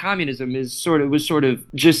anti-communism was sort of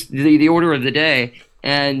just the order of the day,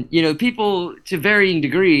 and people to varying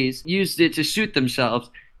degrees used it to suit themselves.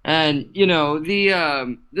 And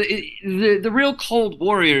the real Cold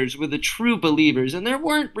Warriors were the true believers, and there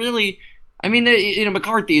weren't really. I mean,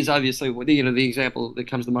 McCarthy is obviously the example that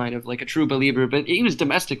comes to mind of, like, a true believer, but he was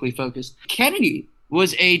domestically focused. Kennedy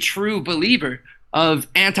was a true believer of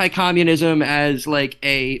anti-communism as, like,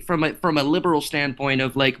 from a liberal standpoint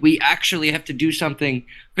of, like, we actually have to do something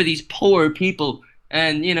for these poor people,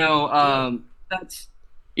 and that's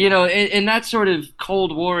and that sort of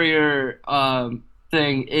Cold Warrior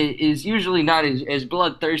thing is usually not as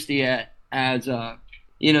bloodthirsty as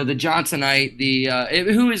the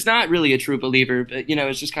Johnsonite, who is not really a true believer, but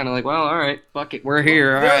it's just kind of like, well, all right, fuck it, we're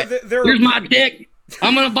here. All right, here's my dick.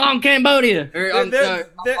 I'm gonna bomb Cambodia, or I'm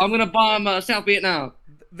gonna bomb South Vietnam.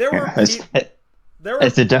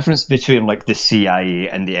 It's the difference between, like, the CIA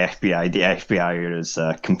and the FBI. The FBI is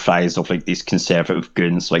comprised of, like, these conservative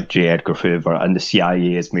goons like J. Edgar Hoover, and the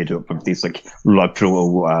CIA is made up of these, like,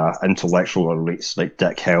 liberal intellectual elites like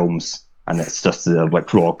Dick Helms. And it's just the,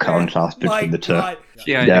 like, raw contrast between the two.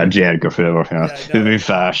 Yeah, J. Edgar Hoover. Yeah. We've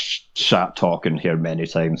shat talking here many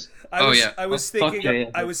times. I was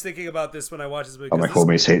thinking about this when I watched this movie. My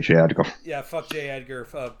homies hate J. Edgar. Yeah, fuck J. Edgar.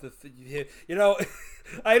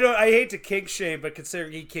 I hate to kink shame, but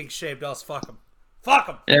considering he kink shamed us, fuck him. Fuck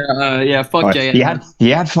him. Yeah, fuck J. Edgar.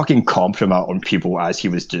 He had fucking compliment on people as he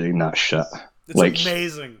was doing that shit. It's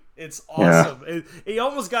amazing. It's awesome. Yeah. He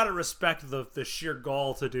almost got to respect the sheer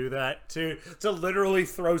gall to do that, to literally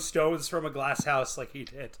throw stones from a glass house like he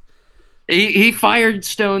did. He fired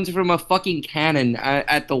stones from a fucking cannon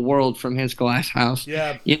at the world from his glass house.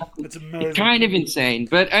 Yeah, it's amazing. It's kind of insane,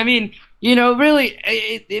 but I mean, really,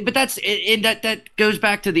 but that goes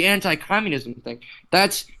back to the anti-communism thing.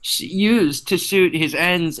 That's used to suit his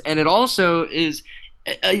ends, and it also is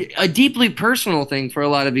a deeply personal thing for a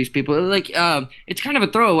lot of these people. Like, it's kind of a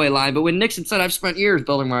throwaway line, but when Nixon said, "I've spent years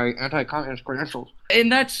building my anti-communist credentials,"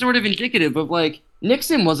 and that's sort of indicative of, like,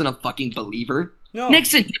 Nixon wasn't a fucking believer. No.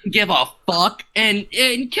 Nixon didn't give a fuck, and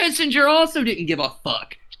Kissinger also didn't give a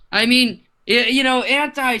fuck. I mean,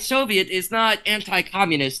 anti-Soviet is not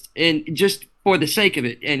anti-communist, and just for the sake of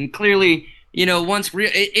it. And clearly,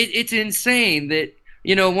 it's insane that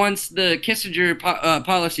once the Kissinger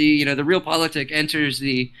policy, the realpolitik enters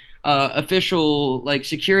the official like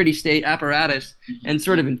security state apparatus and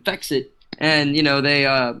sort of infects it, and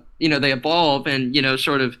they evolve and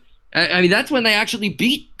sort of. I mean, that's when they actually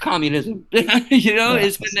beat communism.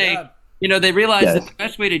 Is when they realize that the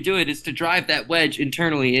best way to do it is to drive that wedge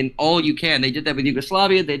internally, and all you can. They did that with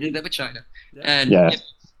Yugoslavia. They did that with China. And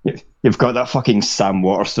you've got that fucking Sam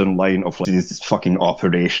Waterston line of like, these fucking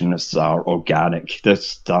operations are organic. They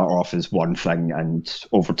start off as one thing and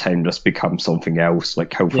over time just become something else.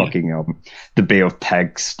 Like how fucking the Bay of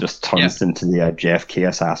Pigs just turns into the JFK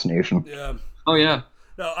assassination. Yeah. Oh yeah.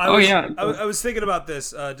 No, I was thinking about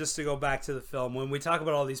this just to go back to the film when we talk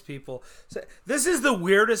about all these people. So, this is the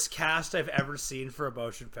weirdest cast I've ever seen for a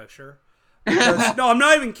motion picture. Because, no, I'm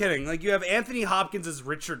not even kidding. Like, you have Anthony Hopkins as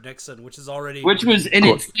Richard Nixon, which was an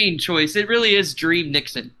insane choice. It really is Dream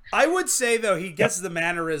Nixon. I would say though he gets the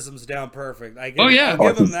mannerisms down perfect. I'll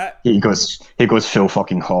give him that. He goes full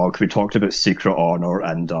fucking hog. We talked about Secret Honor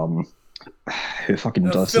and who fucking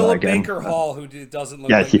does Philip that again? Baker Hall, who doesn't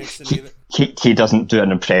look like Nixon either. He doesn't do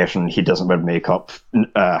an impression. He doesn't wear makeup.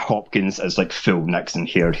 Hopkins is like full Nixon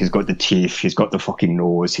here. He's got the teeth. He's got the fucking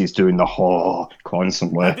nose. He's doing the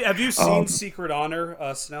constantly. Have you seen Secret Honor,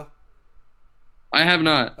 Snell? I have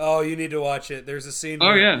not. Oh, you need to watch it. There's a scene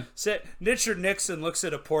where Richard Nixon looks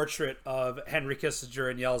at a portrait of Henry Kissinger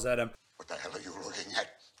and yells at him. What the hell are you looking at?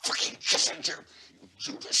 Fucking Kissinger, you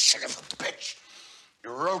Judas son of a bitch.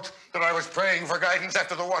 You wrote that I was praying for guidance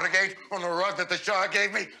after the Watergate on the rug that the Shah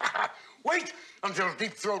gave me. Wait until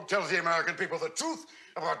Deep Throat tells the American people the truth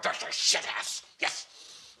about Dr. Shitass. Yes,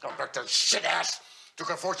 Dr. Shitass took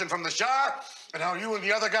a fortune from the Shah, and how you and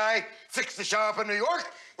the other guy fixed the Shah up in New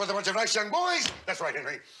York with a bunch of nice young boys. That's right,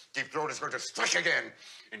 Henry. Deep Throat is going to strike again,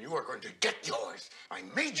 and you are going to get yours. I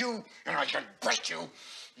made you, and I can break you.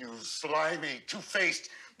 You slimy, two-faced,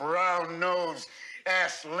 brown-nosed,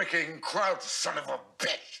 ass-licking Kraut son of a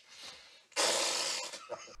bitch.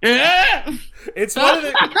 Yeah, it's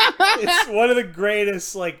one of the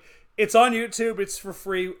greatest. Like, it's on YouTube. It's for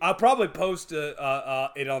free. I'll probably post it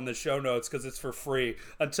on the show notes because it's for free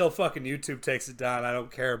until fucking YouTube takes it down. I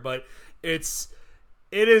don't care, but it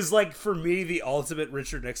is like for me the ultimate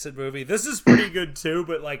Richard Nixon movie. This is pretty good too,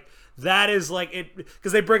 but like that is like it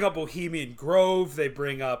because they bring up Bohemian Grove. They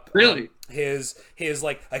bring up his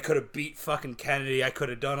like I could have beat fucking Kennedy. I could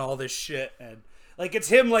have done all this shit and. Like, it's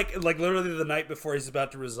him, like literally the night before he's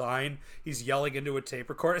about to resign, he's yelling into a tape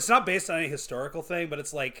recorder. It's not based on any historical thing, but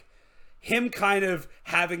it's like him kind of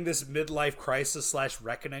having this midlife crisis /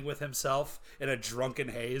 reckoning with himself in a drunken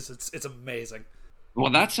haze. It's amazing.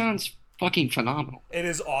 Well, that sounds fucking phenomenal. It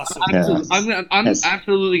is awesome. I'm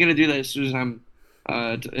absolutely going to do that as soon as I'm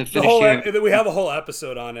finished here. We have a whole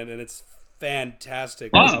episode on it, and it's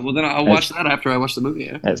fantastic. Oh, well, then I'll watch that after I watch the movie.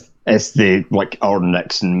 Yeah. It's the, like, our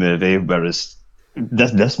Nixon movie, whereas...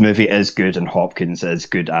 This movie is good and Hopkins is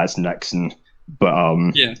good as Nixon, but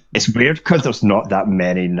it's weird because there's not that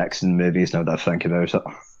many Nixon movies now that I think about it.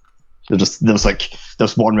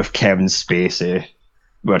 There's one with Kevin Spacey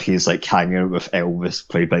where he's like hanging out with Elvis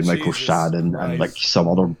played by Michael Shannon and like some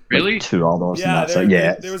other like, two others. Yeah,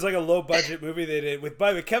 and there was like a low budget movie they did with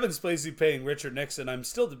Kevin Spacey playing Richard Nixon. I'm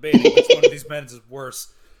still debating which one of these men is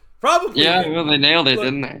worse. Probably. Yeah, well, they nailed it,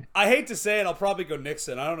 didn't they? I hate to say it, I'll probably go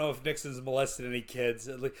Nixon. I don't know if Nixon's molested any kids.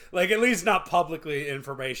 Like, at least not publicly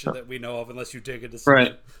information that we know of, unless you dig into some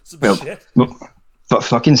shit. But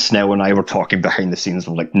fucking Snell and I were talking behind the scenes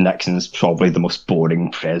of, like, Nixon's probably the most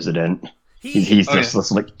boring president. He's just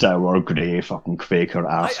this like dour grey fucking Quaker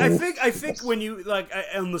asshole. I think when you like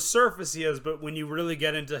on the surface he is, but when you really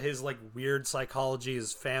get into his like weird psychology,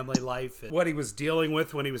 his family life, and what he was dealing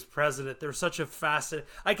with when he was president, there's such a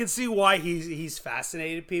I can see why he's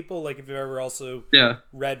fascinated people. Like if you've ever also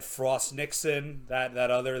read Frost Nixon,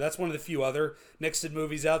 that's one of the few other Nixon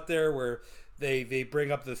movies out there where they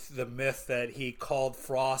bring up the myth that he called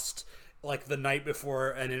Frost like the night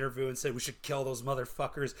before an interview and said we should kill those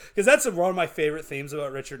motherfuckers, because that's one of my favorite themes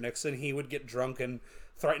about Richard Nixon. He would get drunk and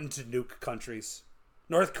threaten to nuke countries.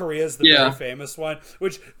 North Korea is the very famous one,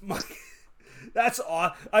 which that's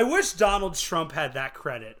odd. I wish Donald Trump had that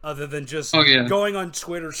credit other than just going on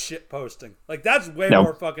Twitter shit posting. Like that's way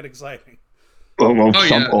more fucking exciting. Well,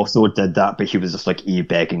 Trump also did that, but he was just like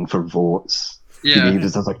begging for votes. Yeah, he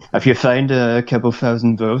was just like, if you find a couple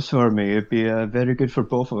thousand votes for me, it'd be very good for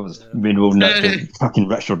both of us. Meanwhile, fucking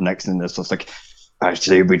Richard Nixon is just like,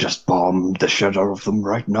 actually, we just bombed the shit out of them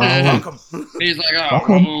right now. He's like,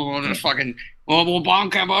 we'll just fucking, we'll bomb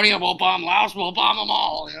Cambodia, we'll bomb Laos, we'll bomb them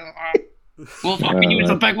all. We'll fucking use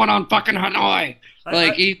the big one on fucking Hanoi.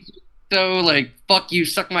 though, like, fuck you,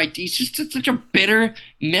 suck my teeth. He's just such a bitter,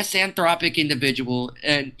 misanthropic individual.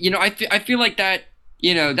 And, you know, I feel like that,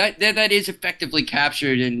 you know, that is effectively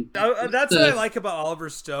captured. And that's what I like about Oliver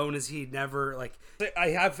Stone is he never, like, I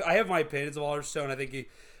have my opinions of Oliver Stone. I think he,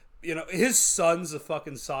 you know, his son's a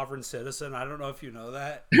fucking sovereign citizen. I don't know if you know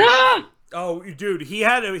that. Oh, dude, he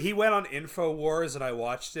went on InfoWars and I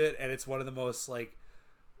watched it, and it's one of the most, like,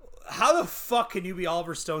 how the fuck can you be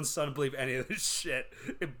Oliver Stone's son and believe any of this shit?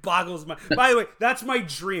 It boggles my... By the way, that's my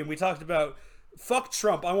dream. We talked about, fuck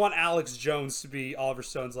Trump. I want Alex Jones to be Oliver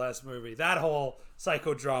Stone's last movie. That whole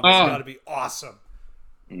psychodrama has got to be awesome.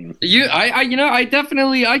 I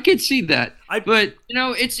definitely, I could see that. But, you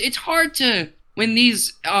know, it's hard to, when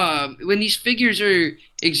these figures are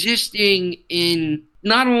existing in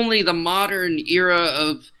not only the modern era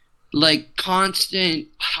of, like, constant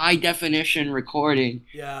high definition recording,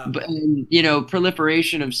 but, you know,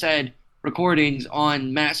 proliferation of said recordings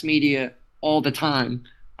on mass media all the time.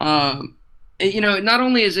 You know, not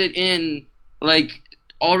only is it in, like,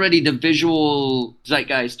 already the visual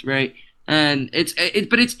zeitgeist, right? And it's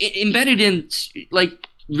embedded in, like,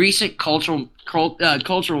 recent cultural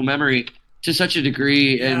memory to such a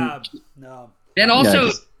degree. And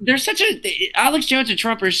also, there's such a Alex Jones and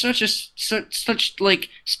Trump are such like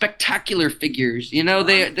spectacular figures. You know,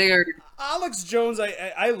 they are. Alex Jones,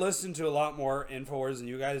 I listen to a lot more InfoWars than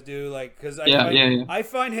you guys do, like, because I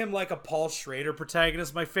find him like a Paul Schrader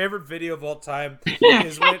protagonist. My favorite video of all time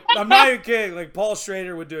is when, I'm not even kidding, like, Paul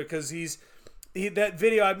Schrader would do it because that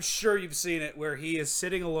video, I'm sure you've seen it, where he is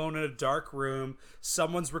sitting alone in a dark room.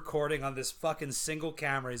 Someone's recording on this fucking single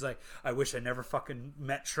camera. He's like, I wish I never fucking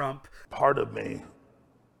met Trump. Part of me,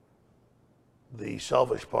 the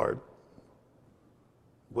selfish part,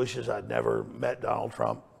 wishes I'd never met Donald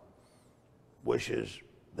Trump, wishes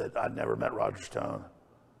that I'd never met Roger Stone.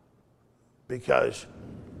 Because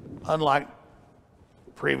unlike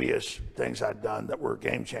previous things I'd done that were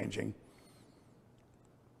game-changing,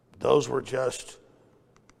 those were just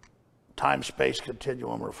time-space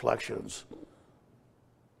continuum reflections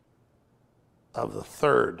of the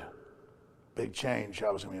third big change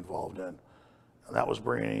I was going to be involved in. And that was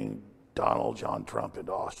bringing Donald John Trump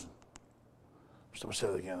into Austin. So I'm going to say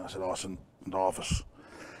that again. I said Austin into office.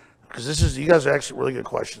 Because you guys are actually really good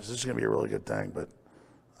questions. This is going to be a really good thing, but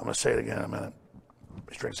I'm going to say it again in a minute.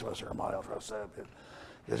 Let's drink some of this Armani. I'll try to say it.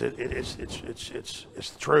 Because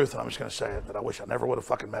it's the truth, and I'm just going to say it, that I wish I never would have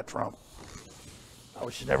fucking met Trump. I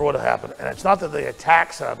wish it never would have happened. And it's not that the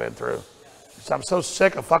attacks that I've been through. I'm so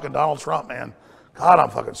sick of fucking Donald Trump, man. God, I'm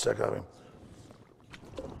fucking sick of him.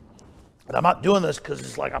 And I'm not doing this because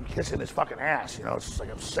it's like I'm kissing his fucking ass. You know, it's just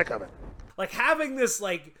like I'm sick of it. Like, having this,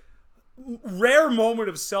 like, rare moment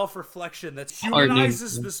of self-reflection that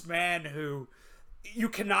humanizes this man who you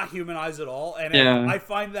cannot humanize at all. And I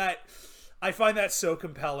find that so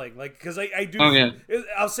compelling, like, because I do.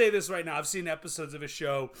 I'll say this right now. I've seen episodes of a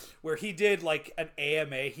show where he did like an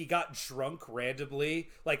AMA. He got drunk randomly,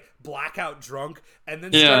 like blackout drunk, and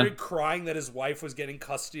then started crying that his wife was getting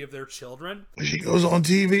custody of their children. She goes on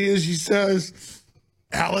TV and she says,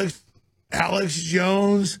 Alex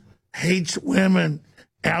Jones hates women.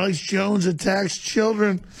 Alex Jones attacks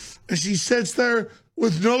children. And she sits there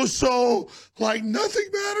with no soul, like nothing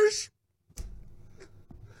matters.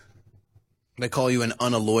 They call you an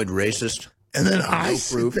unalloyed racist. And then I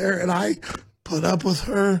sit there and I put up with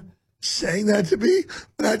her saying that to me,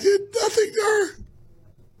 but I did nothing to her.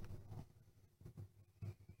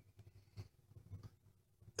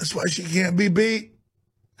 That's why she can't be beat,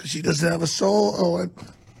 because she doesn't have a soul, Owen.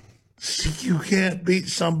 You can't beat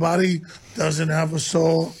somebody who doesn't have a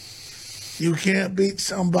soul. You can't beat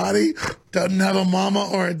somebody who doesn't have a mama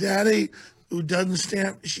or a daddy, who doesn't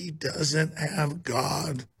stand. She doesn't have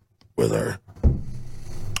God with her.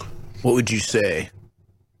 What would you say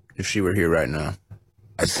if she were here right now?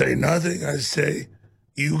 I'd say nothing. I'd say,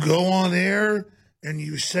 you go on air and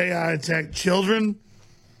you say I attack children,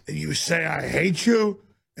 and you say I hate you,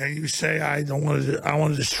 and you say I want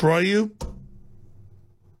to destroy you,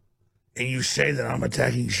 and you say that I'm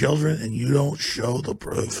attacking children, and you don't show the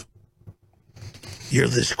proof. You're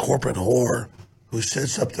this corporate whore who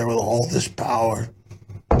sits up there with all this power,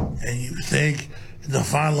 and you think in the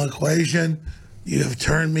final equation, you have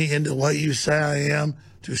turned me into what you say I am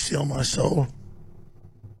to steal my soul.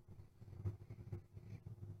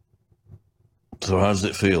 So how does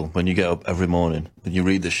it feel when you get up every morning and you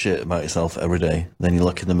read the shit about yourself every day, then you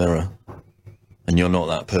look in the mirror and you're not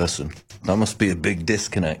that person? That must be a big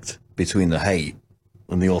disconnect between the hate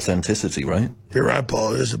and the authenticity, right? You're right,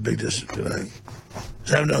 Paul. It is a big disconnect.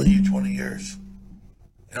 Because I've known you 20 years.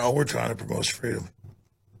 And all we're trying to promote is freedom.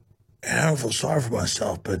 And I don't feel sorry for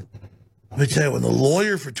myself, but Let me tell you, when the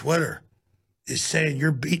lawyer for Twitter is saying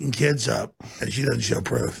you're beating kids up and she doesn't show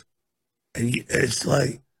proof, and it's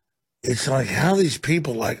like how these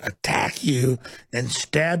people like attack you and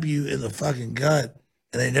stab you in the fucking gut,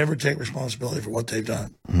 and they never take responsibility for what they've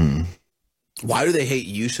done. Hmm. Why do they hate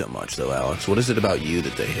you so much, though, Alex? What is it about you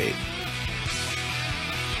that they hate?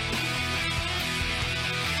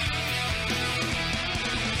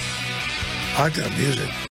 I like that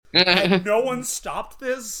music. No one stopped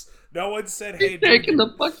this. No one said, "Hey, taking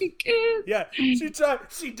the fucking kid." Yeah,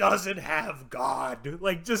 she doesn't have God.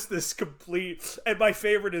 Like just this complete. And my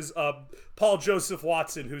favorite is Paul Joseph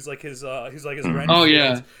Watson, who's like his friend. Oh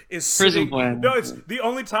yeah, is Prison sitting, Plan. No, it's the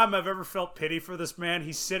only time I've ever felt pity for this man.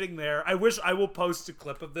 He's sitting there. I will post a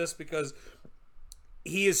clip of this because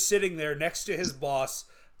he is sitting there next to his boss,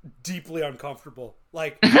 deeply uncomfortable.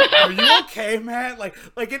 Like, are you okay, man? Like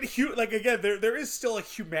again, there is still a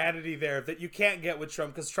humanity there that you can't get with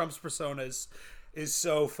Trump because Trump's persona is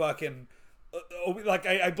so fucking. Like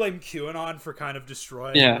I blame QAnon for kind of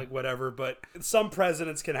destroying like whatever, but some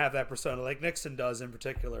presidents can have that persona, like Nixon does in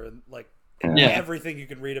particular, and like everything you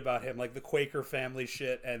can read about him, like the Quaker family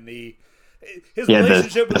shit and his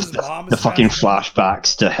relationship with his mom. The fucking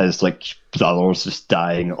flashbacks to his like brothers just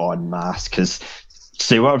dying en masse because.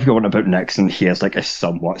 Say whatever you want about Nixon, he has like a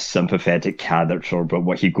somewhat sympathetic character, but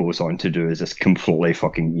what he goes on to do is just completely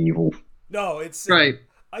fucking evil. No, it's right.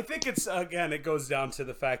 I think it's again, it goes down to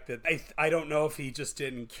the fact that I don't know if he just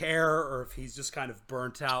didn't care or if he's just kind of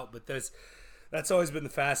burnt out. But that's always been the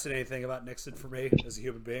fascinating thing about Nixon for me as a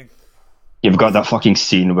human being. You've got that fucking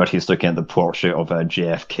scene where he's looking at the portrait of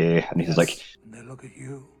JFK, and he's like, They look at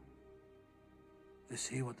you. They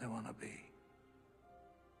see what they want to be.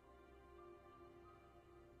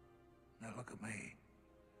 Now look at me.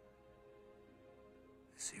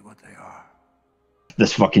 See what they are.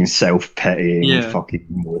 This fucking self-pitying fucking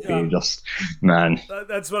movie, just man.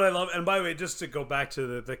 That's what I love. And by the way, just to go back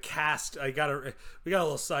to the cast, we got a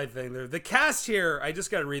little side thing there. The cast here, I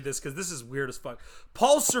just got to read this because this is weird as fuck.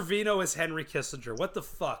 Paul Sorvino as Henry Kissinger. What the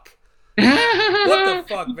fuck? What the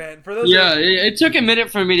fuck, man? For those it took a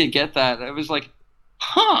minute for me to get that. I was like,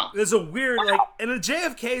 huh. There's a weird and the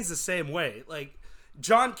JFK is the same way. Like.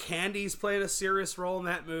 John Candy's playing a serious role in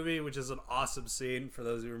that movie, which is an awesome scene for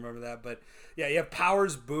those who remember that. But yeah, you have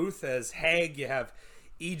Powers Booth as Haig, you have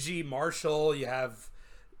E.G. Marshall, you have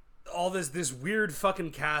all this weird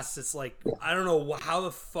fucking cast. It's like I don't know how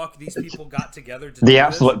the fuck these people got together to the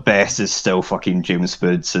absolute best is still fucking James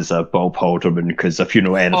Woods as Bob Halderman, because if you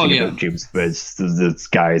know anything about James Woods, those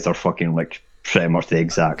guys are fucking like pretty much the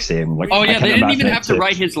exact same. Like, they didn't even have to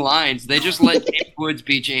write his lines. They just let James Woods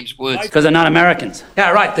be James Woods. Because they're not Americans.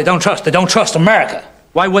 Yeah, right. They don't trust America.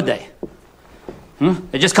 Why would they?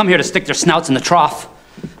 They just come here to stick their snouts in the trough.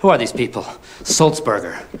 Who are these people?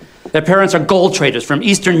 Sulzberger. Their parents are gold traders from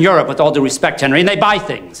Eastern Europe, with all due respect, Henry, and they buy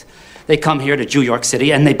things. They come here to New York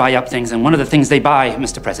City and they buy up things, and one of the things they buy,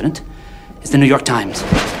 Mr. President, is the New York Times.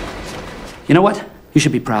 You know what? You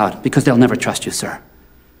should be proud, because they'll never trust you, sir.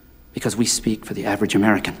 Because we speak for the average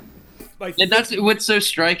American. And that's what's so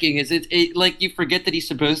striking is it like you forget that he's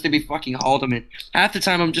supposed to be fucking Haldeman. Half the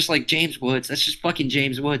time I'm just like James Woods. That's just fucking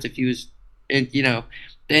James Woods if he was, in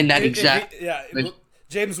that exact.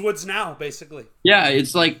 James Woods now basically. Yeah,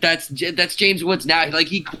 it's like that's James Woods now. Like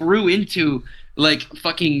he grew into like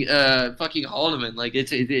fucking Haldeman. Like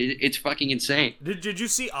it's fucking insane. Did you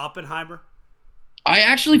see Oppenheimer? I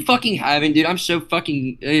actually fucking haven't, dude. I'm so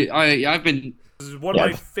fucking. I've been. This is one of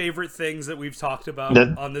my favorite things that we've talked about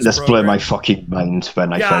on this program. Blew my fucking mind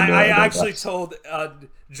when I found out. I actually told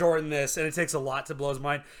Jordan this, and it takes a lot to blow his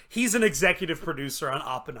mind. He's an executive producer on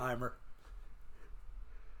Oppenheimer.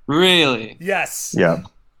 Really? Yes. Yeah.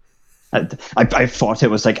 I thought it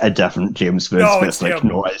was like a different James Woods, but it's like,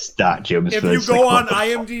 no, it's that James Woods. If you go on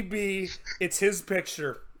IMDb, it's his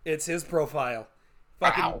picture. It's his profile.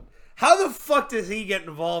 Fucking, how the fuck does he get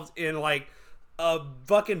involved in like a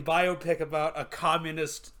fucking biopic about a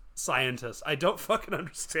communist scientist? I don't fucking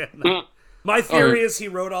understand that. My theory is he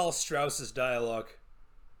wrote all Strauss's dialogue.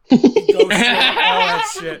 He goes through all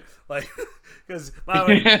that shit, like, because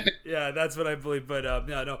that's what I believe. But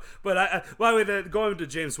no. But by the way, going to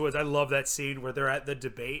James Woods, I love that scene where they're at the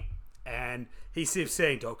debate and he keeps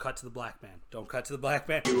saying, "Don't cut to the black man. Don't cut to the black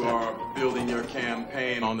man." You are building your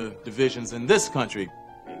campaign on the divisions in this country.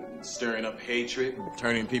 stirring up hatred and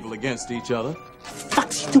turning people against each other.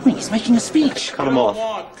 What's he doing? He's making a speech. Cut him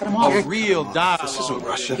off. Cut him off. A real dialogue. This isn't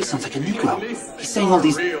Russia. He sounds like a Negro. He's saying all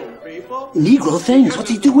these Negro things. What's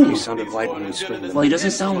he doing? He sounded white when he was screaming. Well, he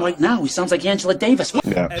doesn't sound white now. He sounds like Angela Davis.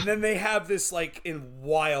 Yeah. And then they have this like in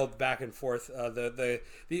wild back and forth. The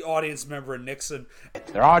audience member and Nixon.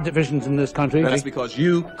 There are divisions in this country. That's because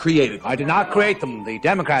you created them. I did not create them. The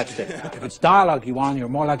Democrats did. If it's dialogue you want, you're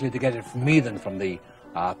more likely to get it from me than from the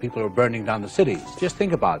people who are burning down the cities. Just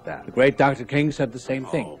think about that. The great Dr. King said the same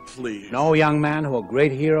thing. Oh, please. No young man who a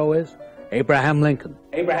great hero is? Abraham Lincoln.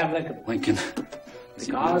 Abraham Lincoln. Lincoln.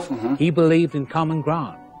 Because he believed in common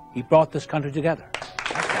ground. He brought this country together.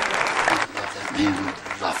 I love that man.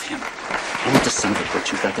 Love him. And the son of a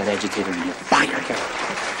bitch, you've got that agitator in your fire.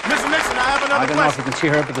 Mr. Nixon, I have another I don't know if you can see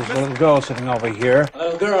her, but there's a little girl sitting over here. A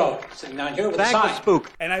little girl sitting down here with a sign.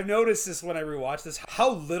 Spook. And I've noticed this when I rewatch this,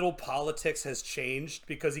 how little politics has changed,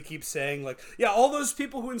 because he keeps saying like, yeah, all those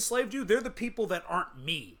people who enslaved you, they're the people that aren't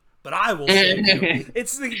me. But I will save you.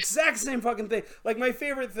 It's the exact same fucking thing. Like, my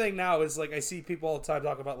favorite thing now is, like, I see people all the time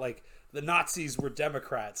talk about, like, the Nazis were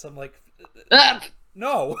Democrats. I'm like,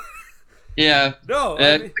 no. Yeah. No.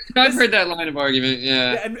 I mean, I've heard that line of argument,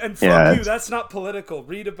 yeah. And fuck you, that's not political.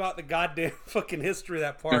 Read about the goddamn fucking history of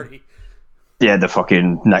that party. Yeah, the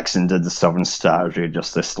fucking Nixon did the Southern strategy,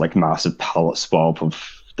 just this, like, massive palette swap of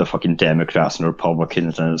the fucking Democrats and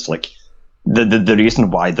Republicans, and it's like, the reason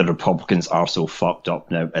why the Republicans are so fucked up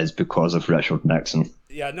now is because of Richard Nixon.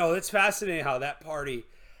 Yeah, no, it's fascinating how that party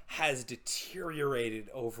has deteriorated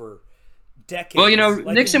over decades. Well, you know,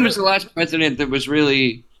 Like, Nixon was the last president that was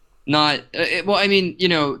really not. Well, I mean, you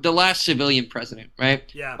know, the last civilian president, right?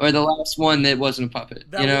 Yeah. Or the last one that wasn't a puppet.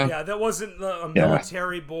 That, you know. Yeah, that wasn't a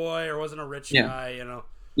military boy or wasn't a rich guy. You know.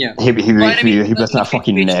 Yeah. He wasn't a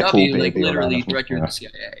fucking Nepo baby. Like literally director of the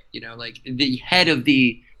CIA. You know, like the head of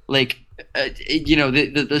the you know,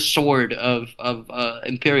 the sword of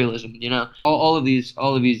imperialism. You know, all of these,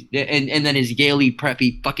 and then his Yaley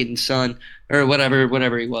preppy fucking son or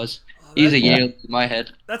whatever he was. He's a Yale in my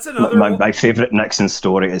head. That's another. My favorite Nixon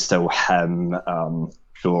story is still him,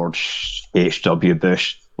 George H.W.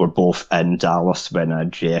 Bush were both in Dallas when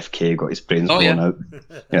JFK got his brains blown out.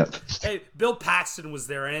 Yep. Hey, Bill Paxton was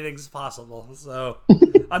there. Anything's possible. So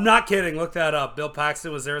I'm not kidding. Look that up. Bill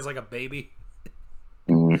Paxton was there as like a baby.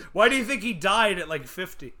 Why do you think he died at like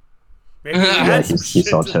 50? Maybe he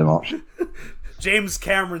saw too much. James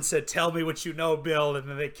Cameron said, "Tell me what you know, Bill," and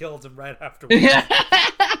then they killed him right afterwards.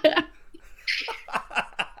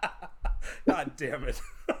 God damn it!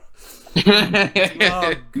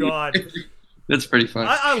 Oh God, that's pretty fun.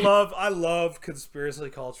 I love conspiracy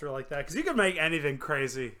culture like that, because you can make anything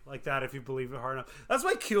crazy like that if you believe it hard enough. That's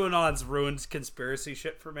why QAnon's ruined conspiracy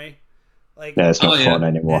shit for me. Like, yeah, it's not fun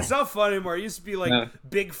anymore. It's not fun anymore. It used to be like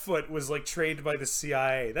Bigfoot was like trained by the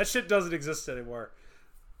CIA. That shit doesn't exist anymore.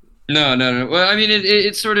 No. Well, I mean,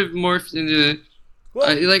 it sort of morphed into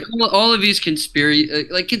like all of these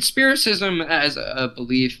conspiracism as a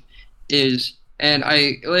belief is, and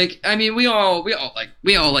I mean, we all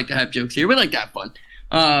like to have jokes here. We like to have fun.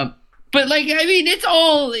 But like, I mean,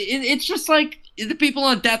 it's just like the people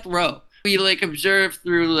on death row. We like observe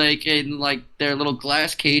through like in like their little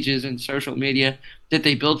glass cages and social media that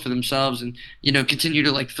they build for themselves, and you know, continue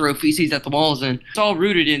to like throw feces at the walls, and it's all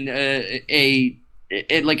rooted in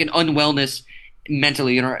like an unwellness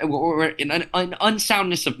mentally, or an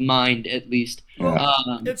unsoundness of mind, at least.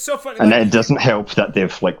 Yeah. It's so funny, and it doesn't help that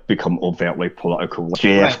they've like become overtly political.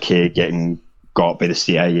 JFK getting got by the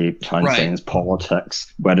CIA transcends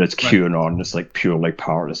politics, whereas QAnon is like purely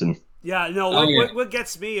partisan. Yeah, no. What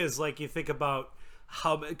gets me is like you think about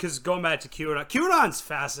how, because going back to QAnon's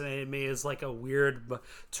fascinated me as like a weird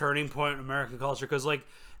turning point in American culture, because like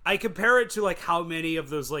I compare it to like how many of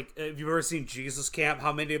those, like, if you've ever seen Jesus Camp,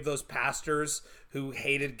 how many of those pastors who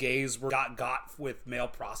hated gays got with male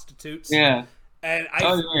prostitutes. Yeah. And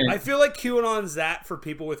I feel like QAnon's that for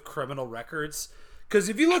people with criminal records. Because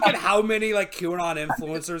if you look at how many like QAnon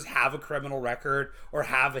influencers have a criminal record or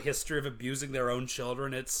have a history of abusing their own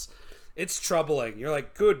children, it's troubling. You're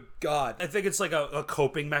like, good God. I think it's like a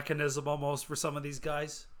coping mechanism almost for some of these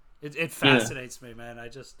guys. It fascinates me, man.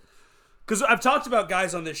 Because I've talked about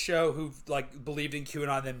guys on this show who've like believed in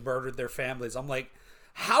QAnon and then murdered their families. I'm like,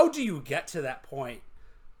 how do you get to that point?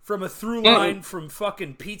 From a through line from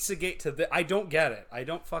fucking Pizzagate to I don't get it. I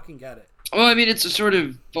don't fucking get it. Well, I mean, it's a sort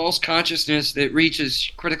of false consciousness that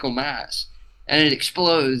reaches critical mass and it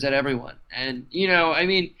explodes at everyone. And, you know, I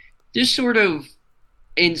mean, this sort of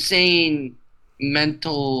insane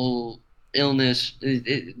mental illness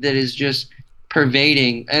that is just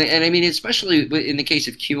pervading, and I mean, especially in the case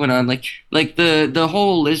of QAnon, like the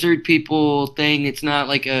whole lizard people thing. It's not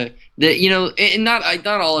like and not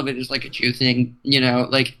all of it is like a Jew thing,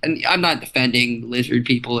 like, and I'm not defending lizard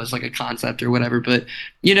people as like a concept or whatever, but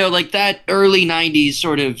like that early 90s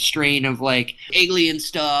sort of strain of like alien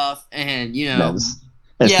stuff and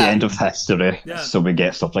It's the end of history, so we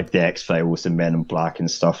get stuff like the X-Files and Men in Black and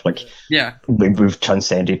stuff like. Yeah, we've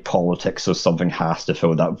transcended politics, so something has to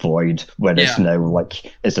fill that void. Whereas now,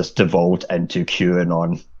 like, it's just devolved into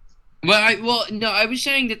QAnon. I was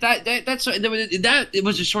saying that it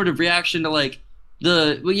was a sort of reaction to like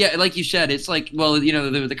like you said, it's like, well,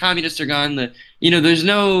 the communists are gone. There's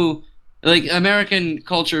no. Like, American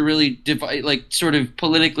culture really sort of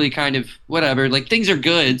politically kind of whatever. Like, things are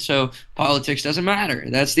good, so politics doesn't matter.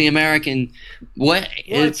 That's the American way.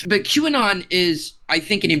 But QAnon is, I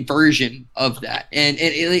think, an inversion of that, and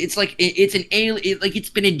it's like it's an alien. Like,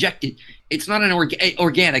 it's been injected. It's not an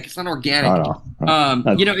organic. It's not organic.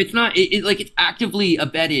 It's not. It's actively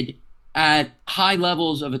abetted at high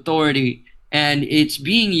levels of authority, and it's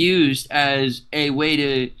being used as a way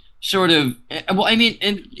to. Sort of, well, I mean,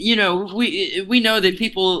 and we know that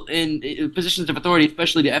people in positions of authority,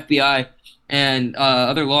 especially the FBI and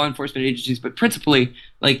other law enforcement agencies, but principally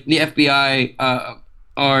like the FBI,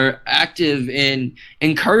 are active in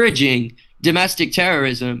encouraging domestic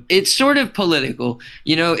terrorism. It's sort of political,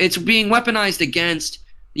 it's being weaponized against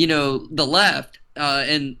the left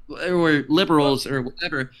or liberals or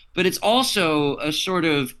whatever, but it's also a sort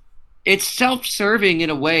of, it's self-serving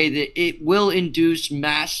in a way that it will induce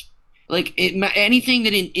mass. Like, anything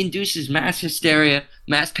that induces mass hysteria,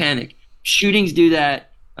 mass panic. Shootings do that.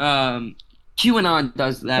 QAnon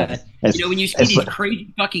does that. When you see these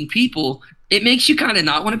crazy fucking people, it makes you kind of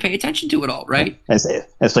not want to pay attention to it all, right?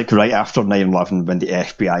 It's like right after 9/11 when the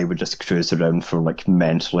FBI would just cruise around for like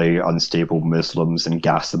mentally unstable Muslims and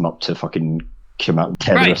gas them up to fucking commit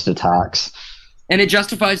terrorist attacks. And it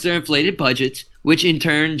justifies their inflated budgets, which in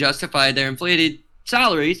turn justify their inflated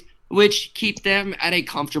salaries, which keep them at a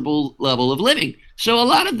comfortable level of living. So a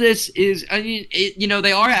lot of this is, I mean,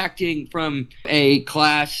 they are acting from a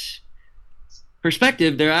class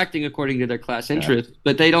perspective. They're acting according to their class interests,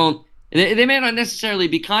 but they may not necessarily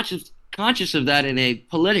be conscious of that in a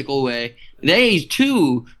political way. They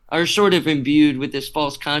too are sort of imbued with this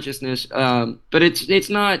false consciousness, but it's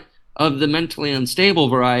not of the mentally unstable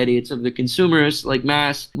variety. It's of the consumerist, like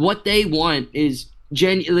mass. What they want is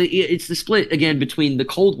it's the split again between the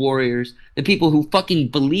cold warriors, the people who fucking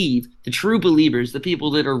believe, the true believers, the people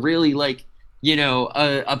that are really like,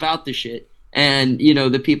 about the shit, and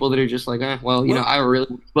the people that are just like, I really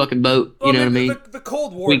fucking boat. You know what I mean? The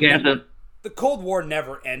Cold War. The Cold War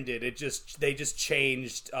never ended. They just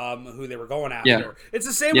changed who they were going after. Yeah. It's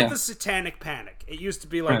the same with the Satanic Panic. It used to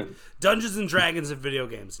be like Dungeons and Dragons in video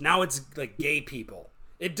games. Now it's like gay people.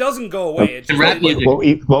 It doesn't go away. It just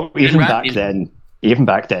Even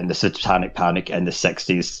back then, the Satanic Panic in the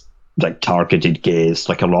 60s, like, targeted gays.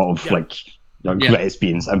 Like, a lot of,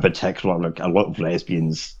 lesbians in particular, like, a lot of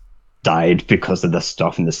lesbians died because of this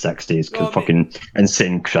stuff in the 60s, because fucking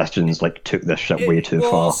insane Christians, like, took this shit way too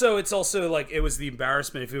far. It's also, like, it was the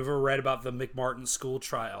embarrassment. If you've ever read about the McMartin school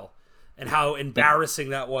trial and how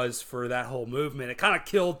embarrassing that was for that whole movement, it kind of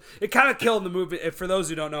killed the movement. For those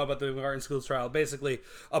who don't know about the McMartin school trial, basically,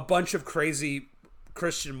 a bunch of crazy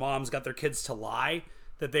Christian moms got their kids to lie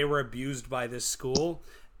that they were abused by this school,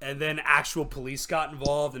 and then actual police got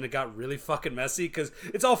involved, and it got really fucking messy, because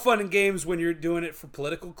it's all fun and games when you're doing it for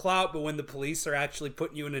political clout, but when the police are actually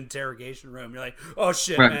putting you in an interrogation room, you're like, oh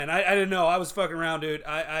shit, man, I didn't know, I was fucking around, dude.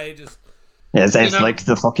 It's like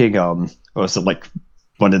the fucking was it like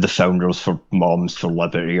one of the founders for Moms for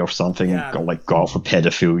Liberty or something got for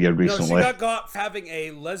pedophilia recently. She got having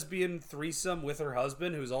a lesbian threesome with her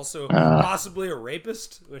husband, who's also possibly a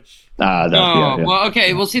rapist. Well,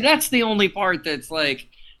 okay. Well, see, that's the only part that's like,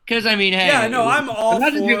 because I mean, hey, I'm all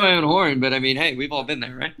not to do my own horn, but I mean, hey, we've all been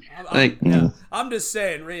there, right? I'm just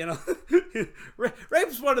saying,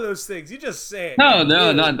 rape's one of those things you just say it. No,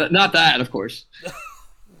 not that, of course.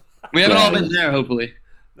 We haven't all been there, hopefully.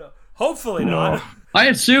 No, hopefully not. I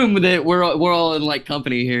assume that we're all in like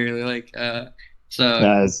company here, like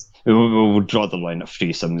so. We'll draw the line at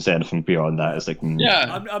threesomes. Anything beyond that is like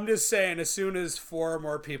I'm just saying, as soon as 4 or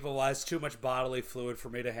more people, that's too much bodily fluid for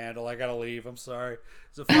me to handle. I gotta leave. I'm sorry.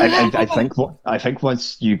 I think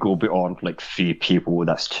once you go beyond like 3 people,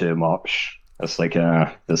 that's too much. It's like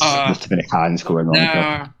there's too many hands going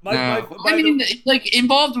on. I mean, like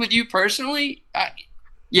involved with you personally.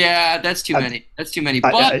 That's too many. That's too many.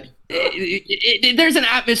 But there's an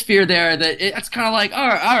atmosphere there that it's kind of like, all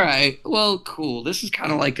right, well, cool. This is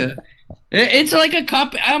kind of like It's like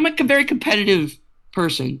I'm like a very competitive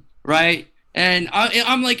person, right? And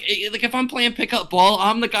I'm like if I'm playing pickup ball,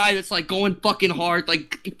 I'm the guy that's like going fucking hard,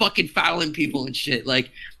 like fucking fouling people and shit. Like,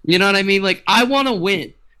 you know what I mean? Like, I want to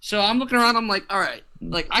win. So I'm looking around. I'm like, all right,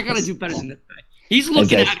 like I gotta do better than this guy. He's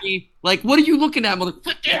looking at me like, what are you looking at,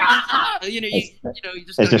 motherfucker? You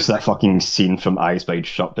just. It's just that fucking scene from Eyes Wide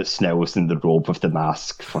Shut, but Snell's in the robe with the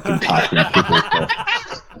mask, fucking tackling people.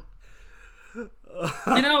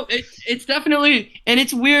 It's definitely, and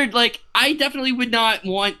it's weird. Like, I definitely would not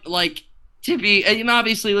want like to be. And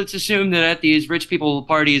obviously, let's assume that at these rich people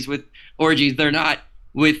parties with orgies, they're not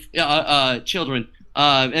with children.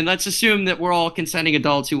 And let's assume that we're all consenting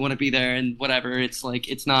adults who want to be there and whatever. It's like,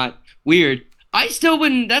 it's not weird. I still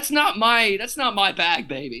wouldn't. That's not my bag,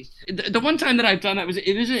 baby. The one time that I've done that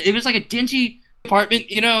it was like a dingy apartment.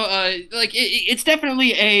 Like it's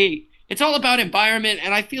definitely it's all about environment,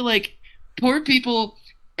 and I feel like poor people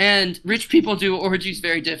and rich people do orgies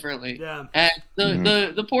very differently. Yeah. And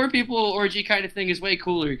the poor people orgy kind of thing is way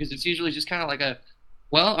cooler because it's usually just kind of like a,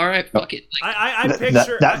 well, all right, fuck it. Like, I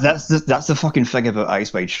picture that's the fucking thing about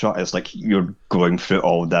Eyes Wide Shut is like you're going through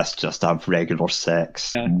all this just to have regular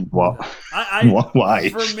sex. What? Why?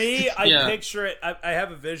 For me, I picture it. I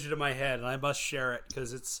have a vision in my head, and I must share it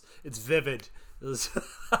because it's vivid.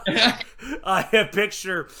 I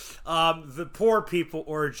picture the poor people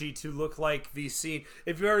orgy to look like the scene.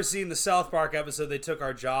 If you've ever seen the South Park episode, They Took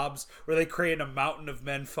Our Jobs, where they create a mountain of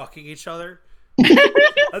men fucking each other.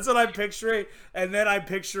 That's what I'm picturing. And then I'm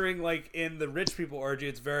picturing like in the rich people orgy,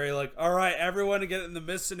 it's very like, all right, everyone to get in the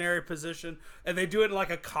missionary position, and they do it in like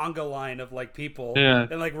a conga line of like people,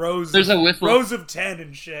 and like rows. There's a whistle. Rows of 10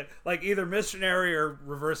 and shit, like either missionary or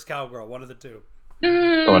reverse cowgirl, one of the two.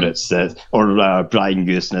 Or it's Brian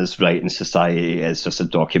Usner's Right in Society is just a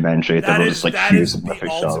documentary that was like fusing with each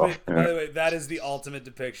other. By the way, that is the ultimate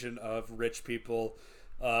depiction of rich people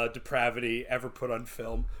depravity ever put on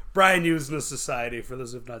film. Brian Usner's Society, for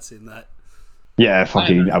those who've not seen that. Yeah,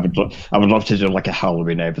 fucking, I would love to do like a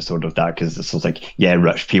Halloween episode of that because this was like, yeah,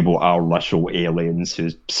 rich people are literal aliens who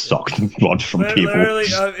suck blood from people. Literally,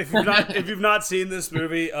 if you've not seen this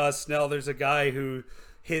movie, Snell, there's a guy who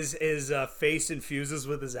his face infuses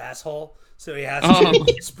with his asshole, so he has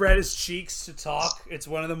to spread his cheeks to talk. It's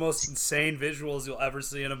one of the most insane visuals you'll ever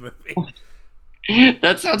see in a movie.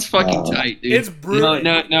 That sounds fucking tight, dude. It's brutal.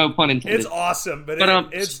 No pun intended. It's awesome, but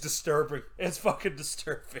it's disturbing. It's fucking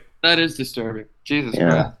disturbing. That is disturbing. Jesus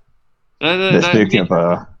Yeah.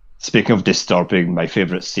 Christ. Speaking of disturbing, my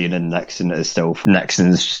favorite scene in Nixon is still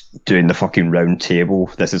Nixon's doing the fucking round table.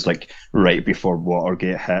 This is like right before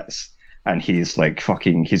Watergate hits, and he's like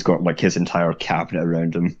he's got like his entire cabinet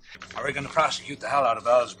around him. We're going to prosecute the hell out of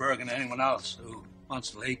Ellsberg and anyone else who wants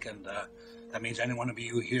to leak, and that means any one of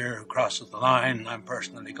you here who crosses the line, I'm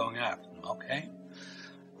personally going after them, okay?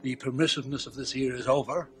 The permissiveness of this year is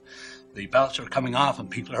over. The belts are coming off and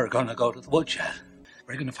people are going to go to the woodshed.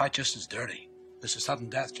 We're going to fight just as dirty. This is sudden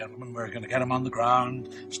death, gentlemen. We're going to get them on the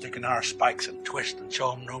ground, stick in our spikes and twist and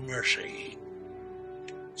show them no mercy.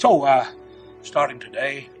 So, starting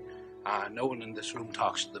today, no one in this room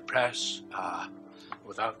talks to the press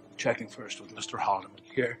without checking first with Mr. Haldeman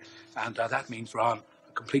here. And that means we're on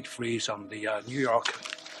a complete freeze on the New York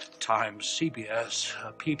Times, CBS,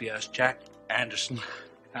 PBS, Jack Anderson,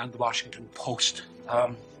 and the Washington Post.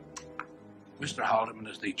 Mr. Haldeman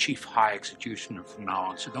is the chief high executioner from now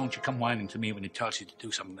on, so don't you come whining to me when he tells you to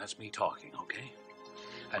do something. That's me talking, okay?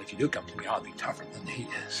 And if you do come to me, I'll be tougher than he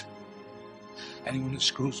is. Anyone who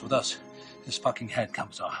screws with us, his fucking head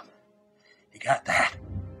comes off. You got that?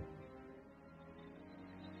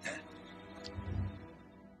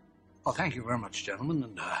 Well, thank you very much, gentlemen,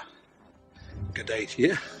 and good day to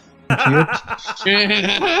you.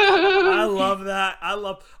 I love that. I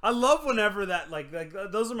love whenever that like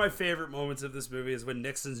those are my favorite moments of this movie is when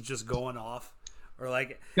Nixon's just going off or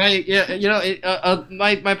like my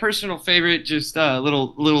personal favorite just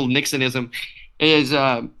little Nixonism is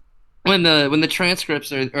when the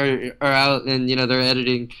transcripts are out and they're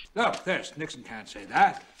editing. Look, Nixon can't say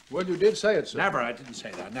that. Well, you did say it, sir. Never, I didn't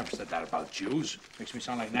say that. I never said that about Jews. Makes me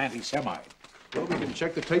sound like an anti-Semite. Well, we can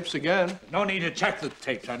check the tapes again. No need to check the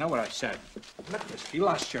tapes. I know what I said. Look, you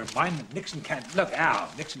lost your mind. Nixon can't... Look, Al,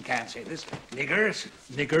 Nixon can't say this. Niggers.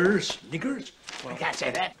 Well, I can't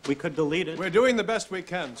say that. We could delete it. We're doing the best we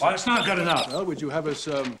can, sir. Well, it's not good enough. Well, would you have us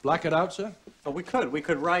black it out, sir? Oh, we could. We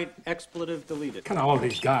could write expletive deleted. Can all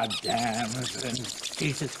these goddamn...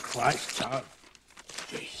 Jesus Christ, Al.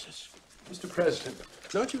 Jesus. Mr. President,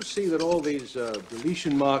 don't you see that all these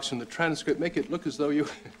deletion marks in the transcript make it look as though you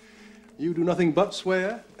do nothing but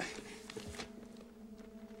swear?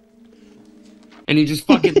 And he just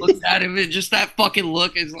fucking looks at him, and just that fucking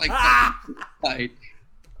look is like, tight.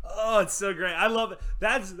 Oh, it's so great. I love it.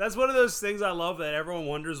 That's one of those things I love, that everyone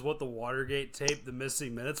wonders what the Watergate tape, the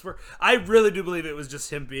missing minutes were. I really do believe it was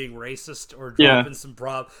just him being racist or dropping some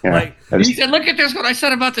prop. Yeah. Like, he said, look at this, what I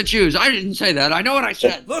said about the Jews. I didn't say that. I know what I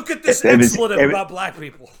said. Look at this expletive about black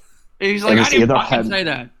people. He's like, I didn't fucking say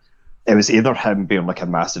that. It was either him being like a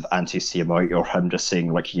massive anti-Semite or him just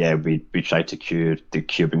saying like, yeah, we tried to cure the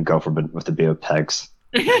Cuban government with the Bay of Pigs.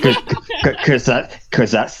 Because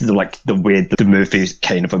that's like the way the movie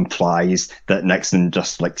kind of implies that Nixon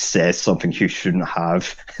just like says something he shouldn't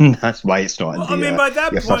have, and that's why it's not in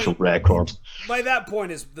the official record. By that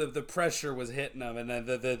point, is the pressure was hitting him, and then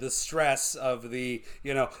the stress of the,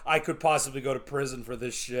 you know, I could possibly go to prison for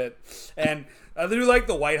this shit. And I do like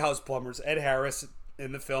the White House plumbers. Ed Harris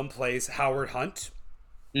in the film plays Howard Hunt.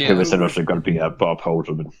 Yeah, it was originally going to be Bob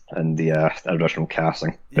Haldeman in the original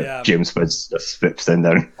casting. But James Woods just slips in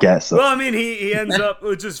there and gets it. Well, I mean, he ends up,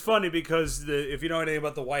 which is funny because if you know anything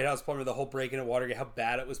about the White House plumber, the whole break-in at Watergate, how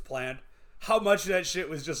bad it was planned, how much of that shit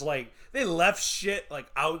was just like, they left shit like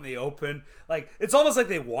out in the open. Like, it's almost like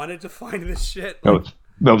they wanted to find this shit. Like,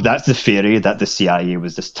 well, that's the theory, that the CIA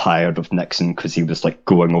was just tired of Nixon because he was like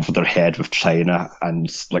going over their head with China, and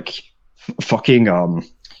like fucking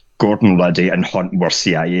Gordon Liddy and Hunt were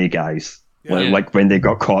CIA guys. Like when they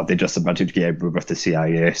got caught, they just admitted, yeah, we're with the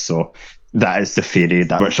CIA. So that is the theory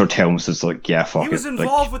that Richard Helms is like, yeah, fuck it. He was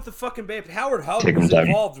involved with the fucking Bay of Pigs. Howard Hunt was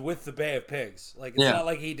involved with the Bay of Pigs. Like, it's not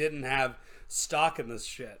like he didn't have stock in this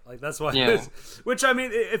shit. Like, that's why. Which, I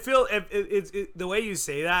mean, the way you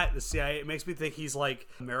say that, the CIA, it makes me think he's like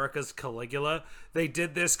America's Caligula. They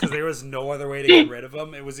did this because there was no other way to get rid of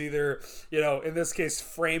him. It was either, you know, in this case,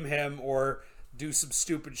 frame him or do some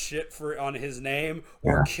stupid shit on his name,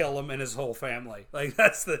 or kill him and his whole family. Like,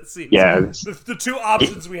 that's the scene. Yeah, the two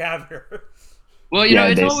options we have here. Well, you know,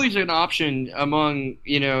 it's always an option among,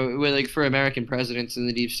 you know, like for American presidents in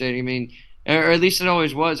the deep state. I mean, or at least it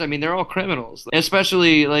always was. I mean, they're all criminals,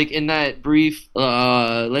 especially like in that brief,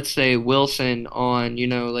 let's say Wilson on, you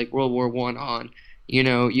know, like World War I on, you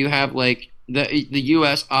know, you have like the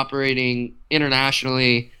U.S. operating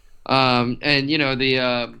internationally, and you know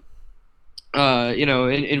the. You know,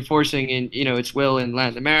 enforcing you know, its will in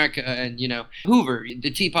Latin America, and you know, Hoover,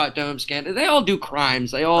 the Teapot Dome scandal, they all do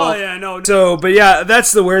crimes. They all. Oh yeah, no. So, but yeah,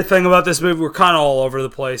 that's the weird thing about this movie. We're kind of all over the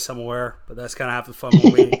place. I'm aware, but that's kind of half the fun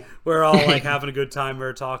when we're all like having a good time.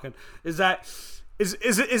 We're talking. Is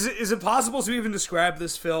it possible to even describe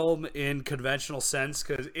this film in conventional sense?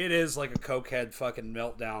 Because it is like a cokehead fucking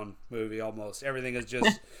meltdown movie almost. Everything is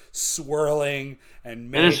just swirling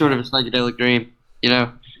and. It is sort of a psychedelic dream, you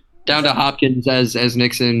know. Down to Hopkins as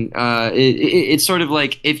Nixon. It's sort of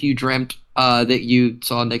like if you dreamt that you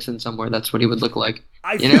saw Nixon somewhere, that's what he would look like.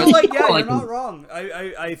 I feel like, yeah, you're not wrong.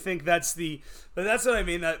 I think that's what I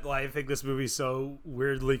mean. That I think this movie's so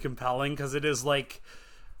weirdly compelling because it is like,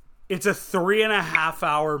 it's a 3.5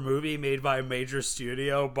 hour movie made by a major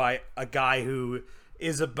studio by a guy who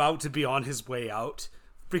is about to be on his way out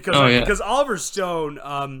because Oliver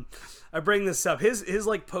Stone. I bring this up. His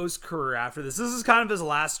like post career after this is kind of his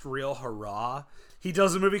last real hurrah. He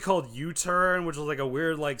does a movie called U-Turn, which was like a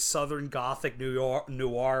weird like Southern Gothic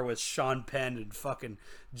noir with Sean Penn and fucking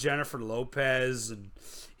Jennifer Lopez and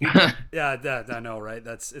I know, right?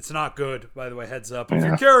 It's not good, by the way. Heads up if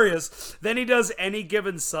you're curious. Then he does Any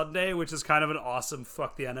Given Sunday, which is kind of an awesome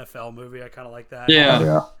fuck the NFL movie. I kind of like that.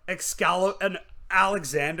 And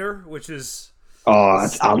Alexander, which is. Oh,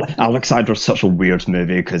 Alexander's such a weird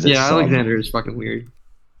movie because it's Alexander is fucking weird.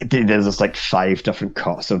 There's like 5 different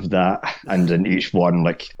cuts of that, and in each one,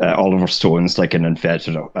 like Oliver Stone's like an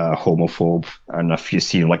inveterate homophobe, and if you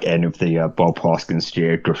see like any of the Bob Hoskins,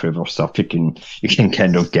 J. Edgar Hoover stuff, you can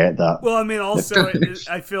kind of get that. Well, I mean, also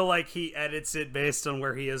I feel like he edits it based on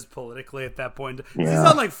where he is politically at that point. He's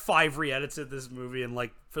done like 5 re-edits of this movie in like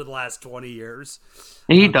for the last 20 years.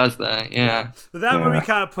 He does that, yeah. But that movie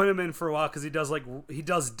kind of put him in for a while because he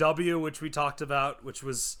does W, which we talked about, which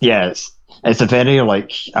was it's a very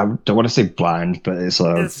like, I don't want to say bland, but it's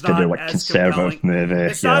very like conservative movie.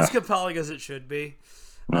 It's not as compelling as it should be.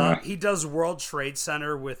 He does World Trade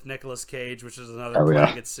Center with Nicolas Cage, which is another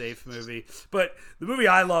playing it safe movie. But the movie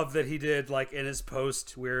I love that he did like in his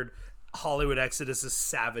post weird Hollywood exodus is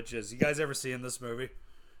Savages. You guys ever seen this movie?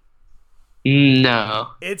 No.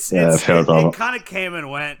 It kind of came and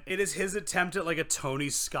went. It is his attempt at like a Tony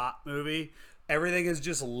Scott movie. Everything is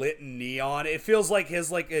just lit in neon. It feels like he's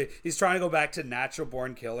trying to go back to Natural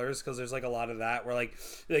Born Killers because there's like a lot of that where like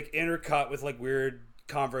intercut with like weird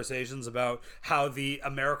conversations about how the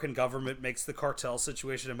American government makes the cartel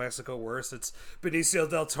situation in Mexico worse. It's Benicio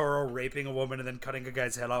del Toro raping a woman and then cutting a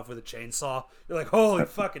guy's head off with a chainsaw. You're like, holy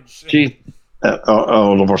fucking shit.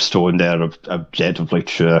 Oliver Stone there, objectively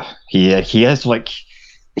true. He is like,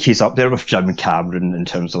 he's up there with Jim Cameron in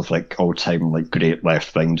terms of like all-time like great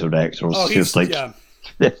left-wing directors. Oh, he's like, yeah.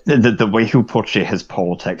 the way he'll portray his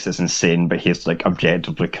politics is insane, but he's like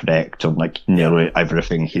objectively correct on like nearly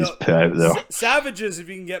everything he's put out there. Savages, if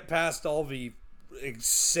you can get past all the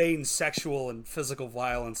insane sexual and physical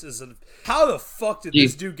violence, how the fuck did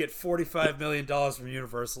this dude get $45 million from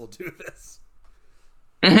Universal to do this?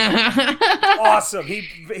 Awesome.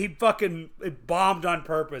 He fucking bombed on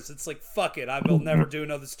purpose. It's like, fuck it, I will never do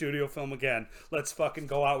another studio film again. Let's fucking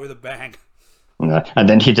go out with a bang. Yeah. And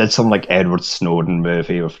then he did some like Edward Snowden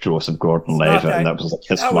movie with Joseph Gordon-Levitt, and that was like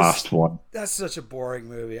his last one. That's such a boring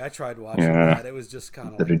movie. I tried watching that. It was just kind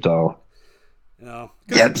of very dull. You know,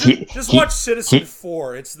 just watch Citizen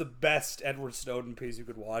 4. It's the best Edward Snowden piece you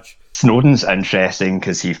could watch. Snowden's interesting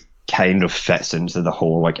because he kind of fits into the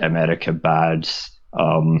whole like America Bad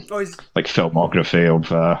like filmography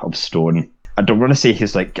of Stone. I don't want to say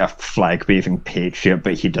he's like a flag-waving patriot,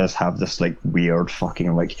 but he does have this like weird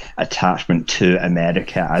fucking like attachment to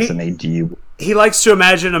America as an ideal. He likes to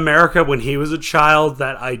imagine America when he was a child,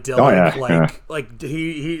 that idyllic, that's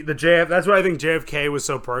why I think JFK was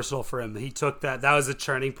so personal for him. He took that was a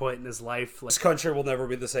turning point in his life. This country will never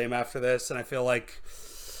be the same after this, and I feel like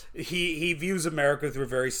he views America through a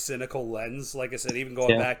very cynical lens. Like I said, even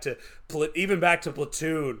going back to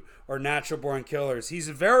Platoon or Natural Born Killers, he's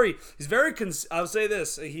very. I'll say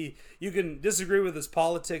this: you can disagree with his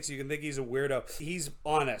politics, you can think he's a weirdo. He's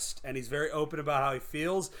honest and he's very open about how he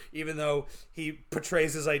feels, even though he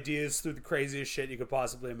portrays his ideas through the craziest shit you could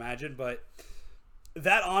possibly imagine. But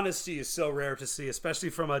that honesty is so rare to see, especially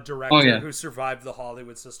from a director who survived the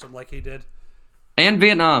Hollywood system like he did, and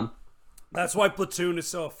Vietnam. That's why Platoon is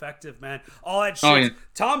so effective, man. All that shit.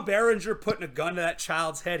 Tom Berenger putting a gun to that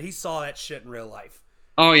child's head, he saw that shit in real life.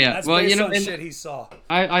 Oh, yeah. That's well, based you know, on shit he saw.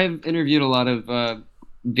 I've interviewed a lot of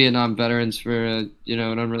Vietnam veterans for, an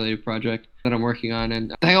unrelated project that I'm working on,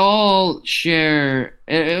 and they all share,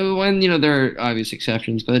 when, there are obvious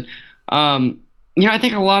exceptions, but, I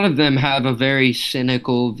think a lot of them have a very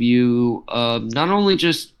cynical view of not only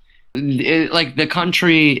just like the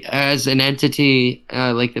country as an entity,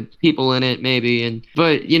 like the people in it maybe,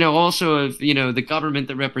 but also of the government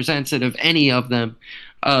that represents it, of any of them,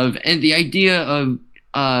 and the idea of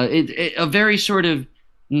a very sort of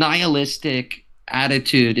nihilistic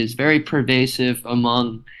attitude is very pervasive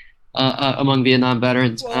among Vietnam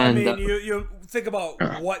veterans. Well, and you think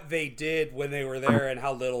about what they did when they were there and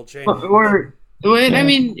how little changed. I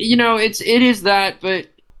mean, it is that, but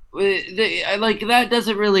like that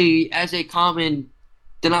doesn't really, as a common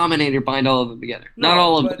denominator, bind all of them together. Not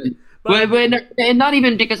all of them. But and not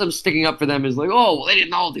even because I'm sticking up for them is like, oh, well, they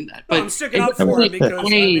didn't all do that. But I'm sticking up for it because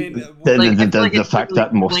the fact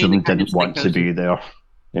that most of them didn't want to be there.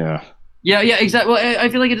 Yeah. Yeah, exactly. Well, I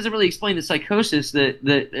feel like it doesn't really explain the psychosis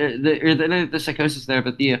the psychosis there,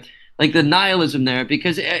 but the nihilism there,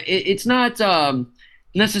 because it's not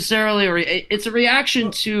necessarily it's a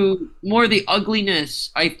reaction to more the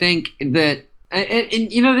ugliness. I think that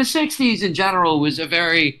the 60s in general was a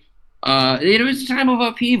very it was a time of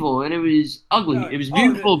upheaval, and it was ugly. It was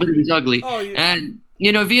beautiful, but it was ugly. And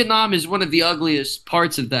Vietnam is one of the ugliest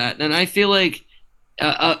parts of that, and I feel like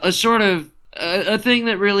a sort of a thing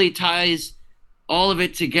that really ties all of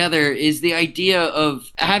it together is the idea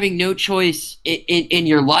of having no choice in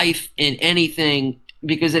your life, in anything,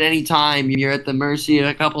 because at any time you're at the mercy of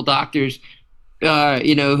a couple doctors,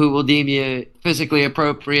 who will deem you physically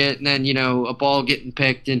appropriate, and then, a ball getting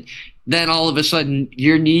picked, and then all of a sudden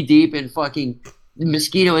you're knee deep in fucking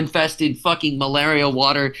mosquito-infested fucking malaria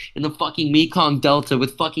water in the fucking Mekong Delta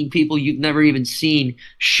with fucking people you've never even seen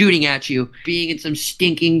shooting at you, being in some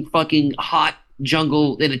stinking fucking hot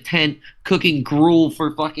jungle in a tent, cooking gruel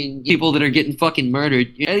for fucking people that are getting fucking murdered.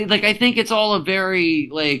 Like, I think it's all a very,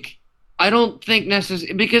 like, I don't think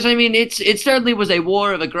necessarily, because I mean it certainly was a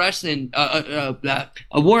war of aggression, a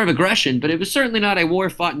war of aggression, but it was certainly not a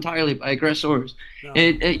war fought entirely by aggressors. No.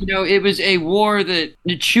 It was a war that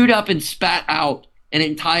chewed up and spat out an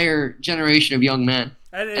entire generation of young men.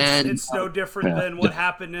 And it's no different than what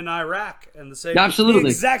happened in Iraq, and the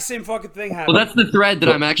exact same fucking thing happened. Well, that's the thread that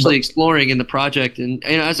I'm actually exploring in the project, and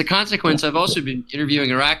as a consequence, I've also been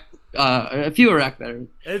interviewing Iraq a few Iraq veterans.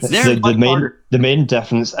 The main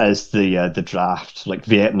difference is the draft. Like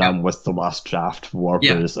Vietnam was the last draft war,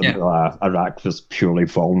 whereas Iraq was purely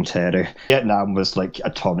voluntary. Vietnam was like a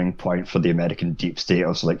turning point for the American deep state. It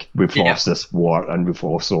was like, we've lost this war, and we've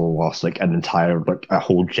also lost like an entire, like a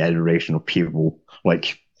whole generation of people.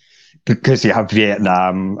 Like, because you have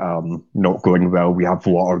Vietnam not going well, we have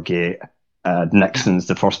Watergate. Nixon's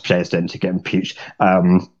the first president to get impeached.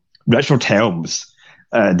 Richard Helms,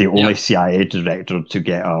 the only CIA director to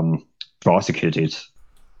get prosecuted.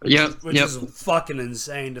 Which is fucking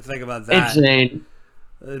insane to think about that. Insane.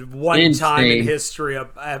 One time in history,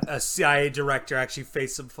 a CIA director actually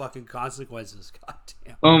faced some fucking consequences. God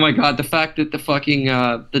damn. Oh my god, the fact that the fucking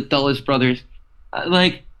the Dulles brothers,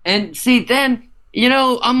 and see, then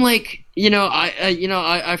I'm like,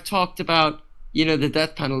 I've talked about the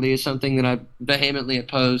death penalty is something that I vehemently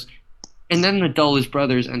oppose. And then the Dulles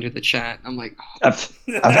brothers enter the chat. I'm like, if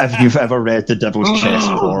you've ever read The Devil's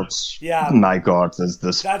Chessboards, my god,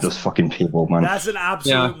 there's fucking people, man. That's an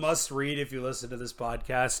absolute must read if you listen to this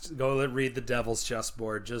podcast. Go read The Devil's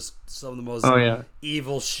Chessboard. Just some of the most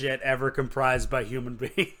evil shit ever comprised by human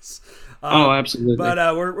beings. Absolutely.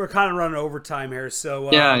 But we're kind of running overtime here, so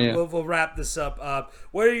we'll wrap this up.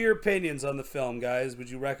 What are your opinions on the film, guys? Would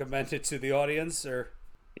you recommend it to the audience, or?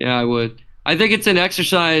 Yeah, I would. I think it's an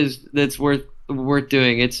exercise that's worth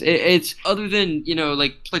doing. It's other than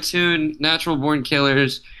like Platoon, Natural Born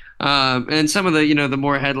Killers, and some of the the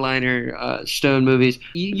more headliner Stone movies.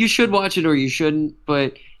 You should watch it or you shouldn't,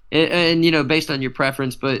 but based on your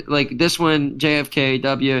preference. But like this one, JFK,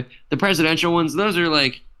 the presidential ones, those are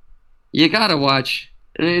like you gotta watch.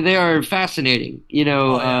 They are fascinating.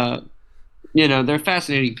 They're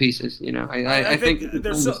fascinating pieces. I think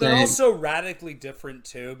they're also radically different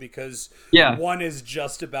too, because one is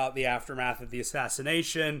just about the aftermath of the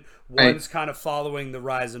assassination, one's kind of following the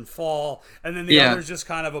rise and fall, and then the other's just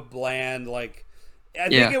kind of a bland, like, I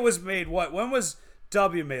think it was made, when was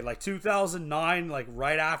W made? Like 2009, like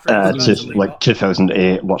right after? Just like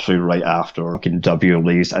 2008, literally right after W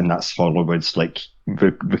leaves, and that's Hollywood's like,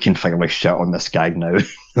 we can finally shit on this guy now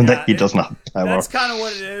that he doesn't have power. That's kind of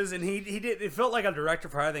what it is, and he did. It felt like a director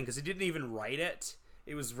for hire thing because he didn't even write it.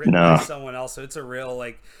 It was written by someone else, so it's a real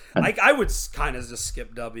like. I would kind of just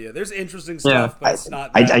skip W. There's interesting stuff, but it's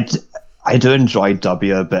not. I do enjoy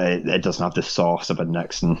W, but it doesn't have the sauce of a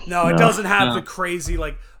Nixon. No, it doesn't have the crazy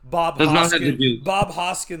like Bob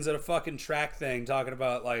Hoskins at a fucking track thing talking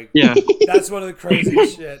about like. Yeah, that's one of the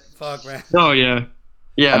craziest shit. Fuck, man. Oh yeah,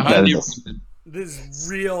 yeah. This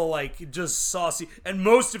real like just saucy, and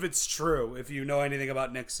most of it's true if you know anything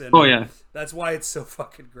about Nixon. Oh yeah, that's why it's so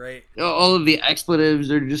fucking great. All of the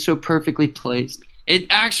expletives are just so perfectly placed. It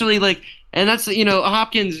actually like, and that's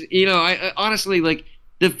Hopkins. I honestly like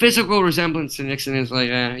the physical resemblance to Nixon is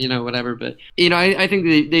like whatever. But I think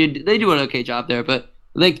they do an okay job there. But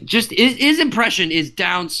like just his impression is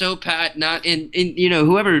down so pat. Not in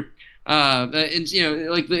whoever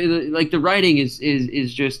like the writing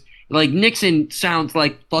is just. Like Nixon sounds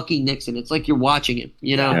like fucking Nixon. It's like you're watching him,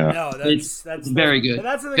 No, that's very good. But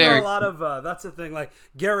that's the thing. That's the thing. Like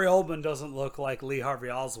Gary Oldman doesn't look like Lee Harvey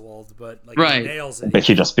Oswald, but like he nails it. But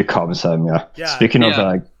he just becomes him. Yeah. Speaking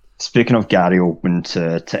of Gary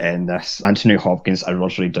Oldman, to end this, Anthony Hopkins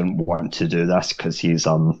originally didn't want to do this because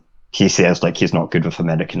he says like he's not good with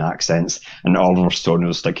American accents, and Oliver Stone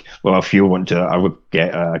was like, well, if you want to, I would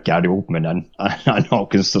get Gary Oldman in, and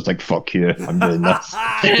Hopkins was like, fuck you, I'm doing this.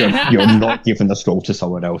 You're not giving this role to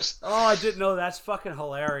someone else. Oh, I didn't know. That's fucking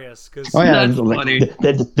hilarious. Cause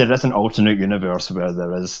there is an alternate universe where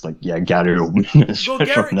there is like Gary Oldman. Well,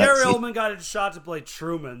 Gary Oldman got a shot to play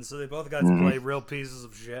Truman, so they both got to play real pieces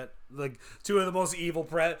of shit. Like two of the most evil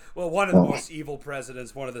one of the most evil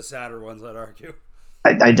presidents, one of the sadder ones, I'd argue.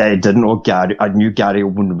 I didn't know Gary. I knew Gary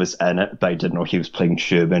Oldman was in it, but I didn't know he was playing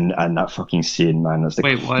Truman. And that fucking scene, man, I was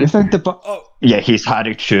like, wait, what? You think yeah, he's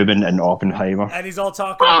Harry Truman in Oppenheimer, and he's all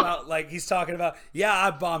talking about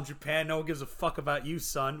I bombed Japan. No one gives a fuck about you,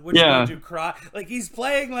 son. Which made you cry? Like he's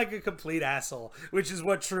playing like a complete asshole, which is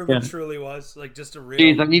what Truman truly was. Like just a real.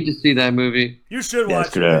 Jeez, I need to see that movie. You should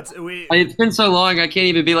watch it. It's been so long, I can't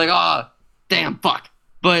even be like, damn, fuck.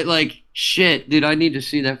 But like, shit, dude, I need to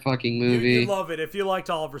see that fucking movie. You'd love it if you liked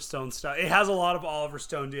Oliver Stone stuff. It has a lot of Oliver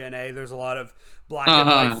Stone DNA. There's a lot of black and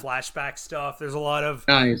white flashback stuff. There's a lot of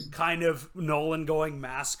kind of Nolan going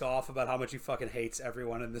mask off about how much he fucking hates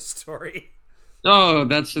everyone in this story. Oh,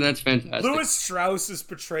 that's fantastic. Louis Strauss is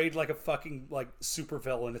portrayed like a fucking like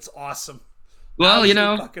supervillain. It's awesome. Well,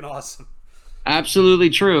 fucking awesome.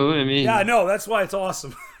 Absolutely true. I mean, yeah, no, that's why it's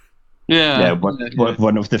awesome. Yeah,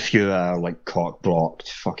 one of the few like cock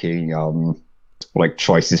blocked fucking like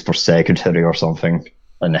choices for secretary or something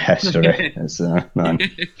in the history. It's man.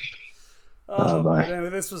 Anyway,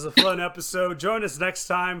 this was a fun episode. Join us next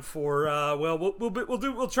time for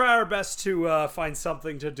we'll try our best to find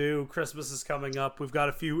something to do. Christmas is coming up. We've got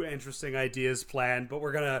a few interesting ideas planned, but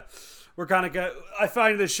we're kind of I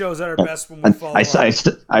find the shows at our best when we follow.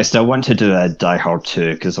 I still want to do a Die Hard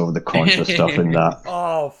 2 because of the Contra stuff in that.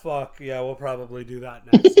 Oh fuck yeah, we'll probably do that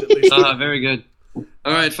next. At least. Very good.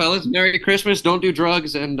 All right, fellas. Merry Christmas. Don't do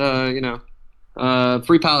drugs, and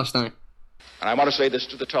free Palestine. And I want to say this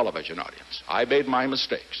to the television audience. I made my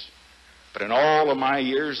mistakes, but in all of my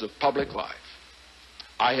years of public life,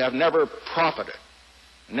 I have never profited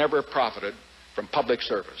from public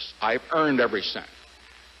service. I've earned every cent.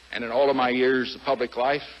 And in all of my years of public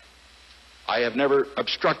life, I have never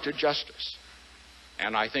obstructed justice.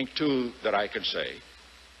 And I think, too, that I can say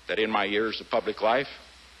that in my years of public life,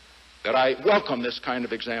 that I welcome this kind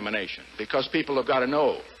of examination, because people have got to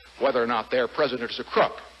know whether or not their president is a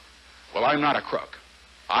crook. Well, I'm not a crook.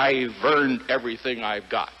 I've earned everything I've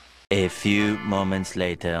got. A few moments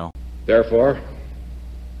later. Therefore,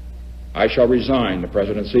 I shall resign the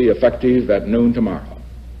presidency effective at noon tomorrow.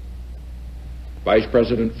 Vice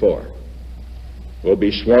President Ford will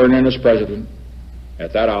be sworn in as president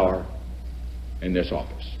at that hour in this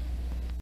office.